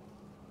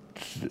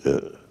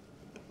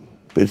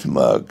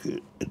Bismarck,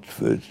 its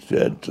first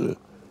chancellor,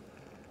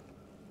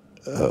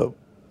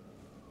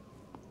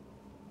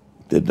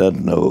 did not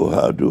know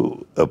how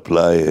to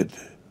apply it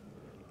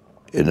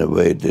in a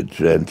way that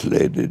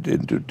translated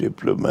into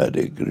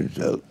diplomatic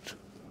results.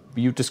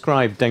 You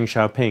described Deng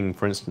Xiaoping,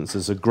 for instance,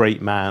 as a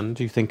great man.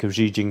 Do you think of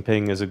Xi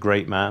Jinping as a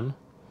great man?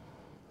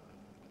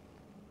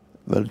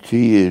 Well,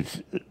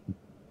 Deng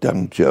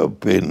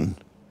Xiaoping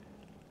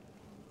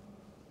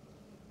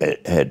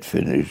had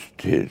finished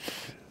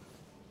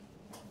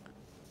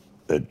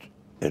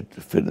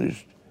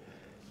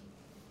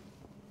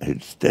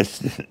his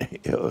destiny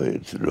or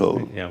his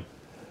role. Yeah.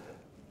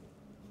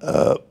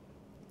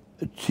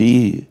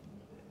 Xi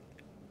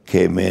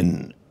came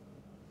in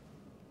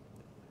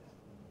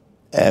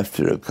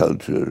after a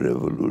cultural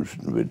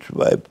revolution which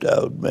wiped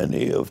out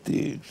many of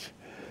the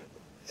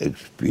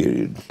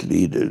experienced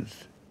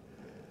leaders.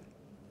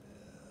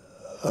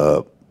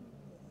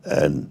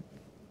 And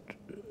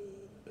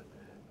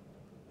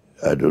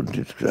I don't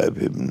describe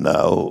him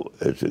now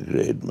as a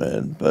great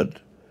man, but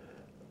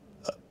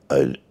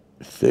I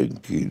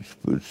think he's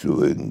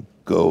pursuing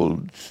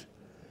goals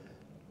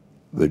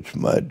which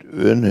might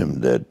earn him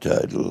that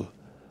title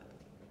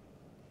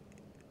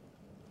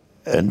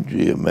and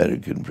the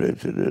American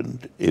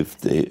president if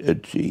they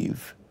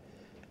achieve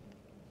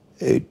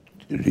a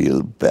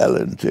real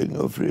balancing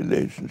of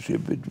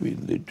relationship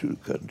between the two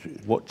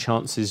countries. What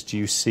chances do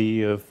you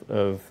see of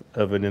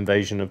an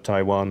invasion of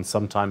Taiwan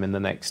sometime in the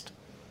next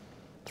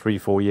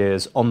 3-4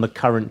 years on the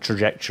current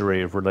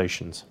trajectory of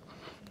relations?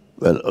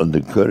 Well, on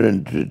the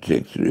current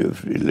trajectory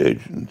of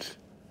relations,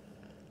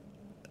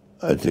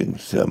 I think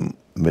some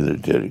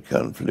military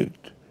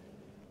conflict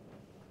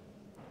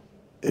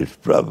is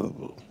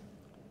probable.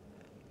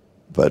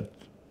 But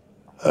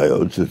I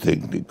also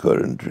think the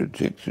current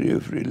trajectory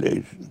of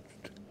relations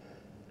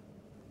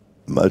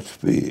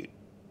must be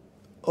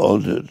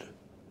altered.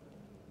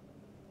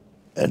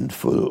 And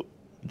for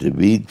the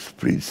weeks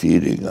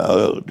preceding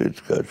our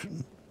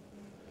discussion,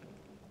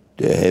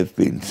 there have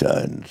been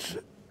signs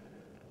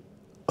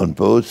on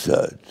both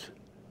sides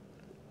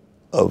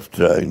of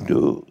trying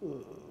to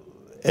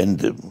end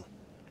them.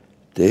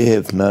 They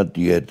have not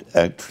yet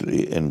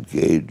actually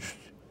engaged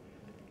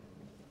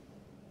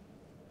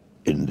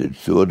in the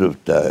sort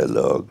of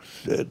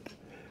dialogues that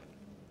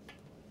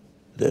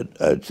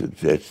I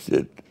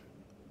suggested,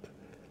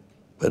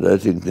 but I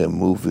think they're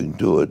moving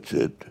towards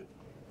it.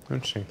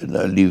 And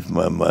I leave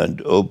my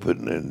mind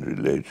open in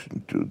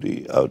relation to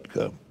the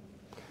outcome.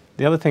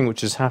 The other thing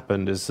which has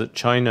happened is that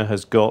China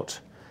has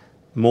got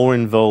more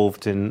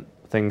involved in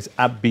things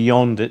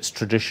beyond its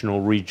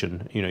traditional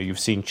region. You know, you've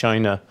seen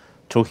China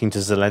talking to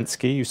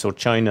Zelensky. You saw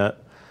China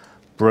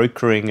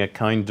brokering a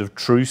kind of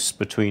truce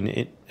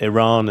between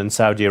Iran and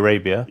Saudi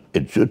Arabia.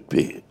 It should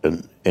be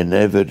an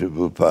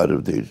inevitable part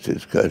of these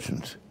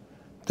discussions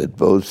that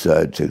both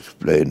sides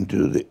explain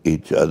to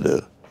each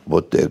other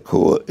what their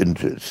core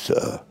interests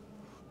are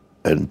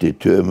and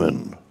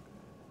determine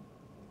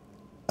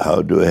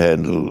how to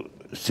handle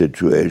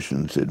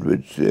situations in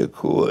which their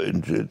core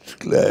interests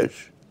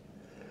clash.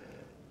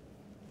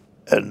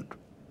 And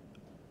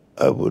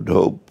I would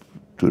hope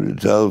to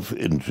resolve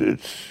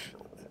interests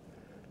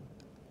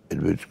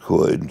in which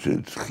core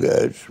interests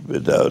clash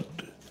without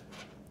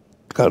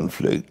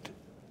conflict,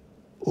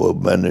 or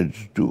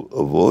manage to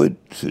avoid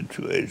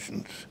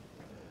situations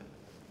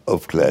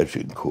of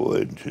clashing core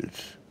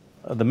interests.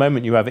 At the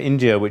moment you have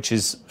India, which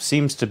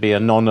seems to be a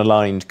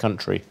non-aligned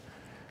country.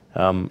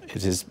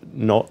 It is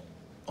not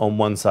on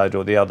one side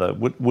or the other.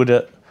 Would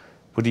a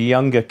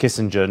younger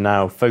Kissinger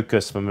now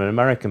focus from an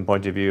American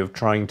point of view of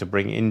trying to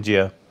bring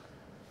India,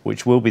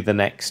 which will be the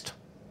next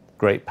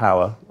great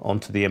power,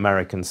 onto the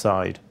American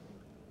side?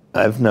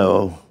 I've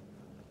not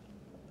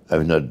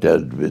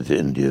dealt with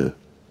India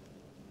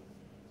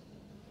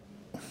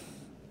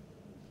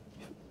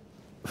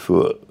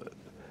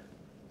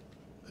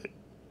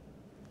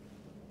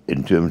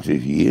in terms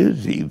of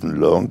years,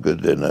 even longer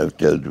than I've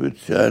dealt with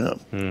China.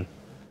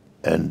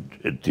 And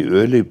at the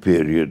early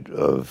period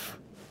of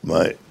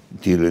my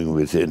dealing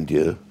with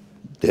India,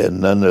 their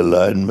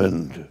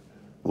non-alignment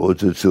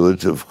was a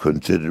source of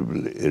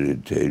considerable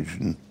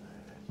irritation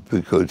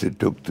because it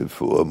took the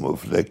form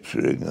of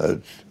lecturing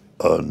us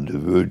on the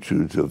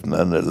virtues of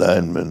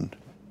non-alignment.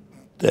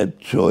 That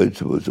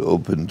choice was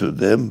open to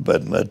them,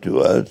 but not to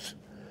us.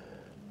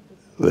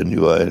 When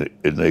you are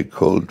in a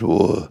Cold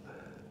War,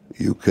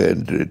 you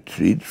can't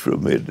retreat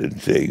from it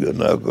and say you're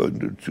now going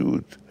to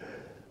choose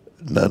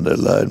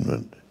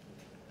non-alignment.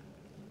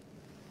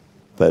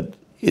 But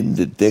in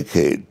the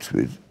decades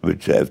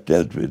which I've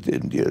dealt with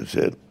India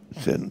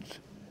since,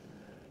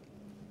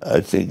 I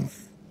think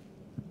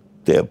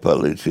their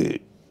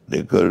policy,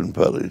 their current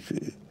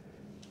policy,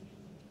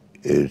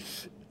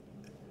 is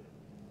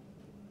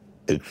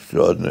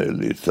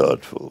extraordinarily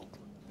thoughtful.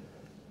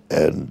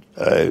 And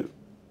I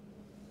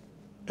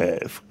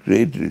have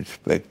great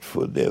respect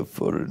for their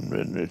foreign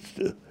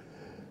minister,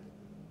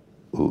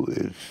 who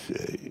is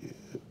a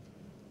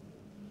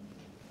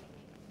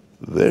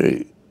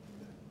very,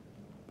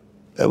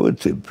 I would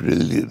say,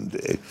 brilliant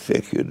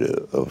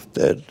executor of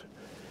that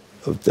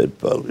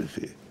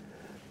policy.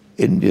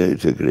 India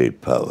is a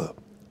great power,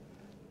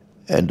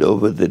 and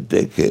over the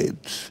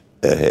decades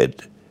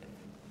ahead,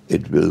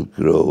 it will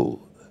grow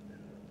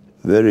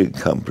very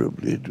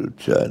comparably to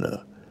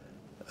China.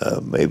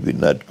 Maybe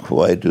not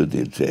quite to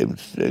the same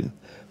strength,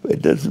 but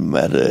it doesn't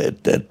matter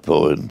at that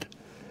point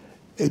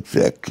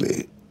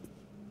exactly.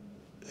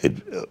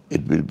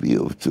 It will be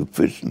of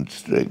sufficient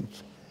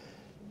strength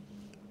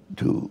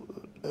to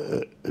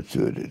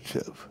assert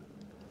itself.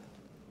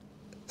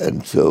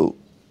 And so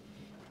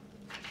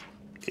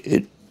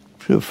it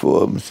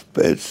performs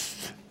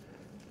best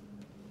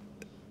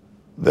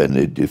when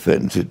it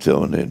defends its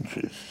own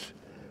interests,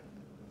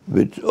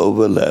 which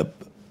overlap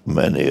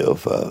many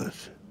of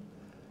ours.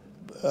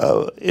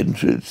 Our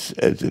interests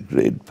as a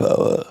great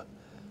power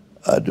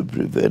are to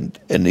prevent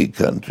any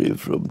country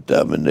from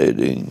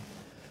dominating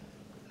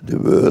the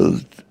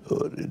world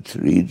or its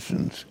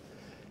regions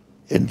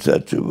in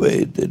such a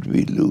way that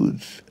we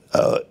lose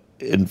our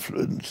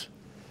influence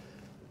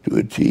to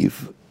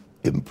achieve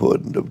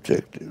important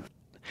objectives.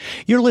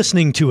 You're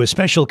listening to a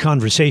special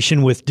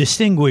conversation with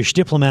distinguished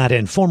diplomat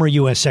and former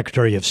U.S.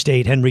 Secretary of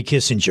State Henry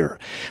Kissinger.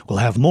 We'll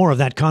have more of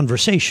that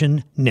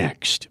conversation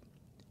next.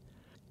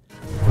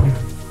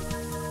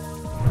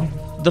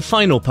 The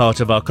final part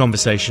of our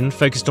conversation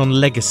focused on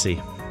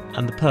legacy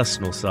and the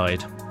personal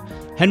side.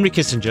 Henry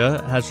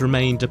Kissinger has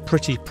remained a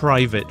pretty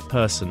private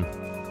person.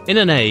 In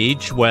an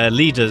age where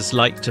leaders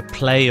like to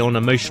play on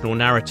emotional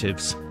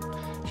narratives,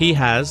 he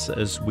has,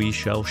 as we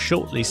shall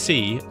shortly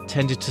see,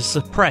 tended to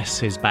suppress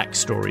his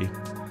backstory,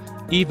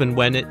 even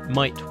when it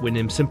might win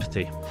him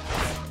sympathy.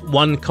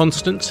 One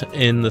constant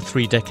in the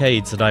 3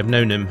 decades that I've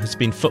known him has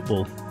been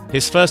football.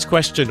 His first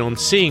question on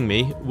seeing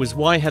me was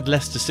why had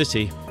Leicester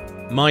City,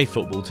 my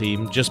football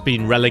team, just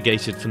been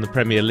relegated from the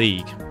Premier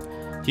League.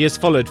 He has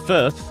followed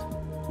Fürth,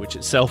 which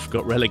itself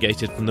got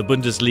relegated from the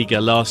Bundesliga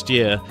last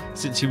year,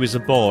 since he was a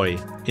boy.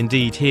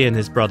 Indeed, he and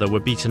his brother were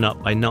beaten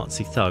up by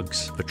Nazi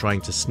thugs for trying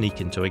to sneak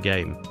into a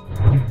game.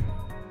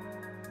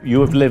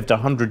 You have lived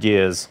 100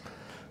 years,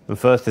 and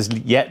Fürth is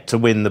yet to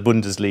win the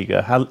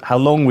Bundesliga. How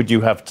long would you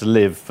have to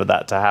live for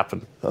that to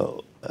happen?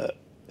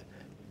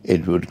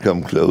 It would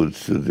come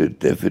close to the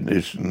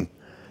definition,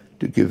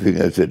 to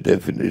giving us a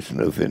definition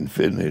of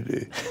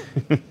infinity.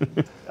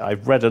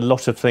 I've read a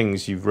lot of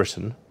things you've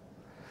written,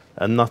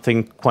 and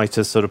nothing quite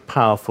as sort of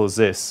powerful as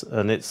this.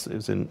 And it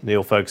was in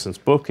Neil Ferguson's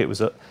book. It was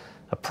a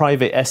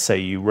private essay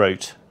you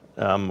wrote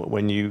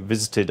when you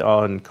visited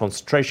Arnhem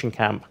concentration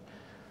camp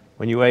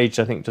when you were aged,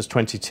 I think, just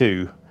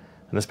 22.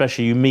 And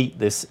especially you meet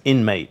this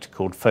inmate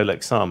called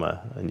Pholik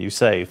Sama, and you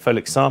say,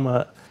 Pholik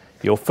Sama,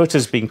 your foot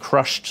has been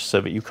crushed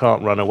so that you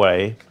can't run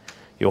away.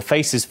 Your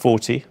face is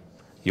 40,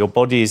 your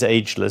body is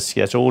ageless,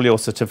 yet all your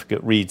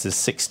certificate reads as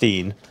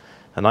 16.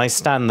 And I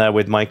stand there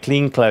with my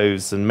clean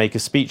clothes and make a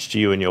speech to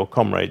you and your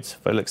comrades.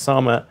 Pholik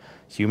Sama,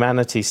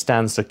 humanity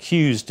stands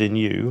accused in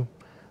you.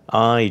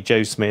 I,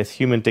 Joe Smith,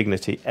 human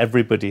dignity,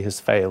 everybody has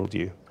failed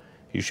you.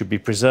 You should be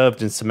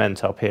preserved in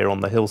cement up here on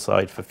the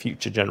hillside for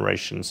future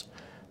generations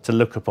to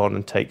look upon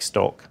and take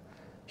stock.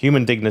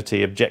 Human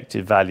dignity,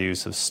 objective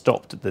values have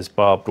stopped at this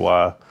barbed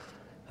wire.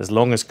 As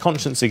long as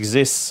conscience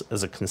exists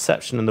as a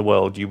conception in the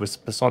world, you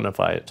must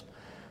personify it.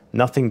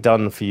 Nothing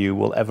done for you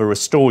will ever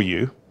restore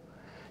you.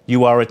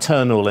 You are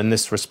eternal in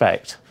this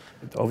respect.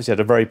 Obviously had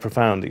a very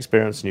profound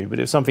experience in you, but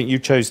it's something you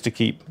chose to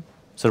keep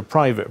sort of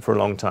private for a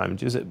long time.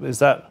 Do you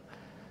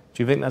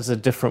think that's a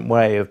different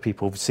way of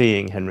people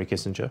seeing Henry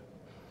Kissinger?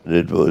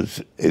 It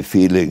was a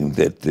feeling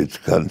that this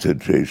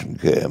concentration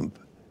camp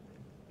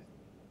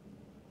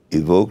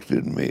evoked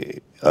in me.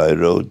 I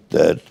wrote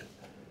that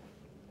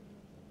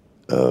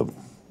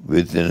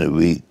within a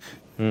week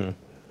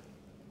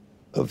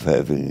of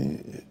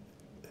having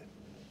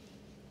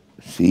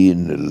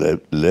seen a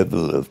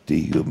level of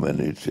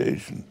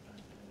dehumanization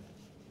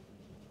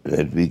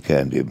that we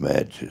can't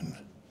imagine,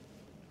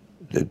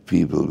 that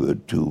people were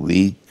too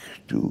weak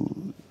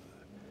to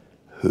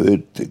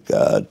hurt the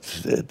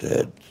guards that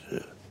had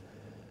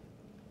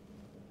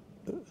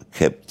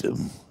kept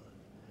them.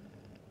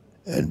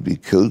 And we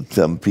killed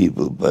some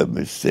people by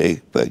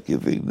mistake by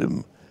giving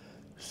them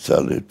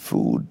solid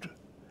food.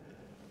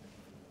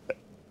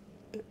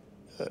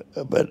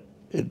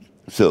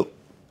 So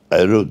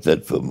I wrote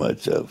that for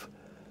myself.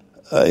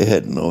 I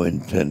had no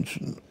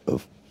intention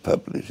of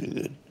publishing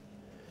it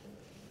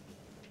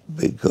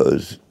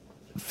because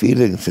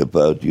feelings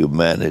about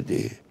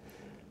humanity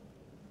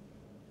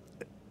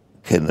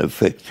can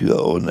affect your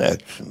own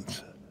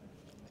actions.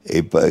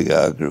 A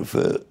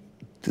biographer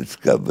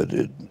discovered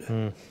it.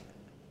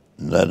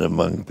 Not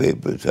among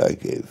papers I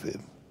gave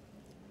him.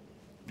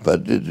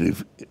 But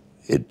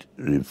it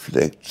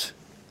reflects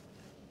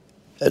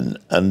an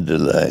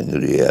underlying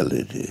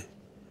reality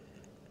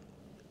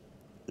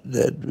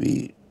that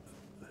we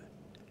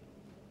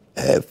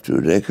have to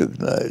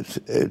recognize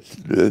as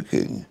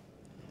lurking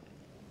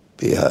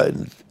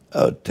behind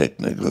our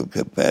technical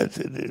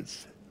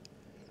capacities,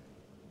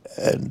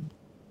 and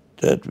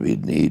that we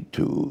need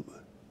to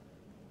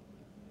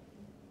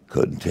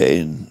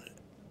contain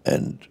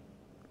and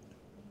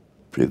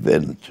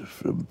prevent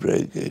from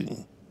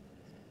breaking,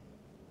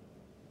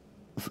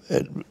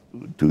 and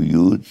to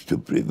use to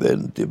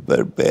prevent the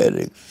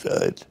barbaric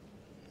side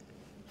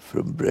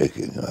from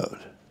breaking out.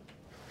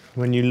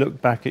 When you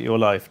look back at your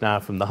life now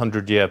from the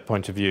 100-year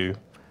point of view,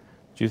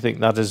 do you think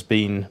that has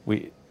been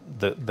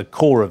the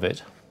core of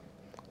it,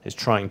 is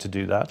trying to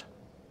do that?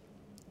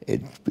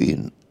 It's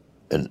been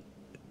an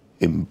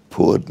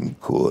important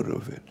core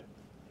of it,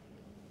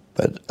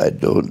 but I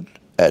don't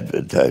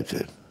advertise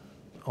it.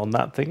 On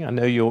that thing, I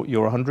know you're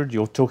 100,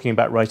 you're talking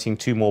about writing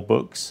 2 more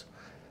books,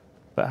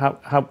 but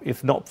how,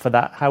 if not for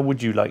that, how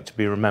would you like to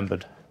be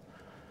remembered?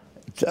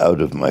 It's out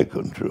of my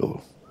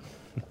control.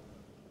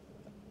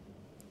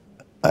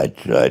 I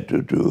try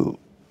to do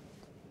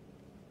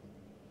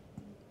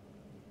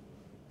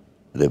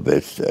the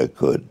best I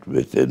could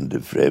within the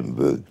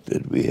framework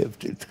that we have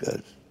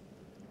discussed.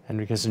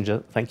 Henry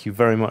Kissinger, thank you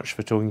very much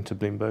for talking to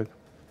Bloomberg.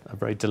 A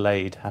very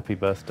delayed happy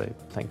birthday.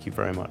 Thank you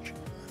very much.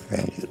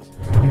 Thank you.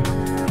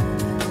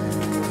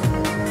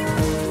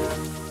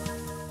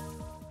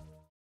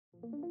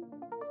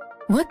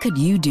 What could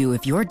you do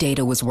if your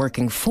data was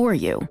working for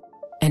you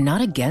and not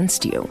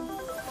against you?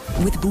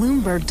 With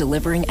Bloomberg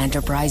delivering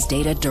enterprise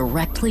data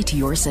directly to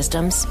your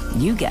systems,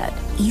 you get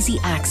easy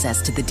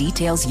access to the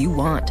details you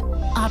want,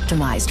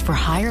 optimized for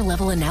higher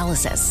level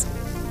analysis,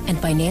 and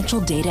financial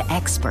data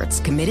experts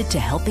committed to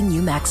helping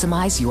you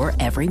maximize your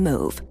every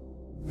move.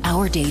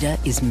 Our data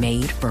is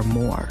made for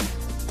more,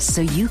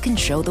 so you can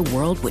show the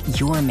world what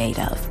you're made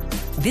of.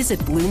 Visit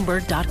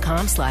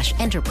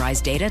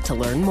Bloomberg.com/enterprise data to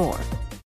learn more.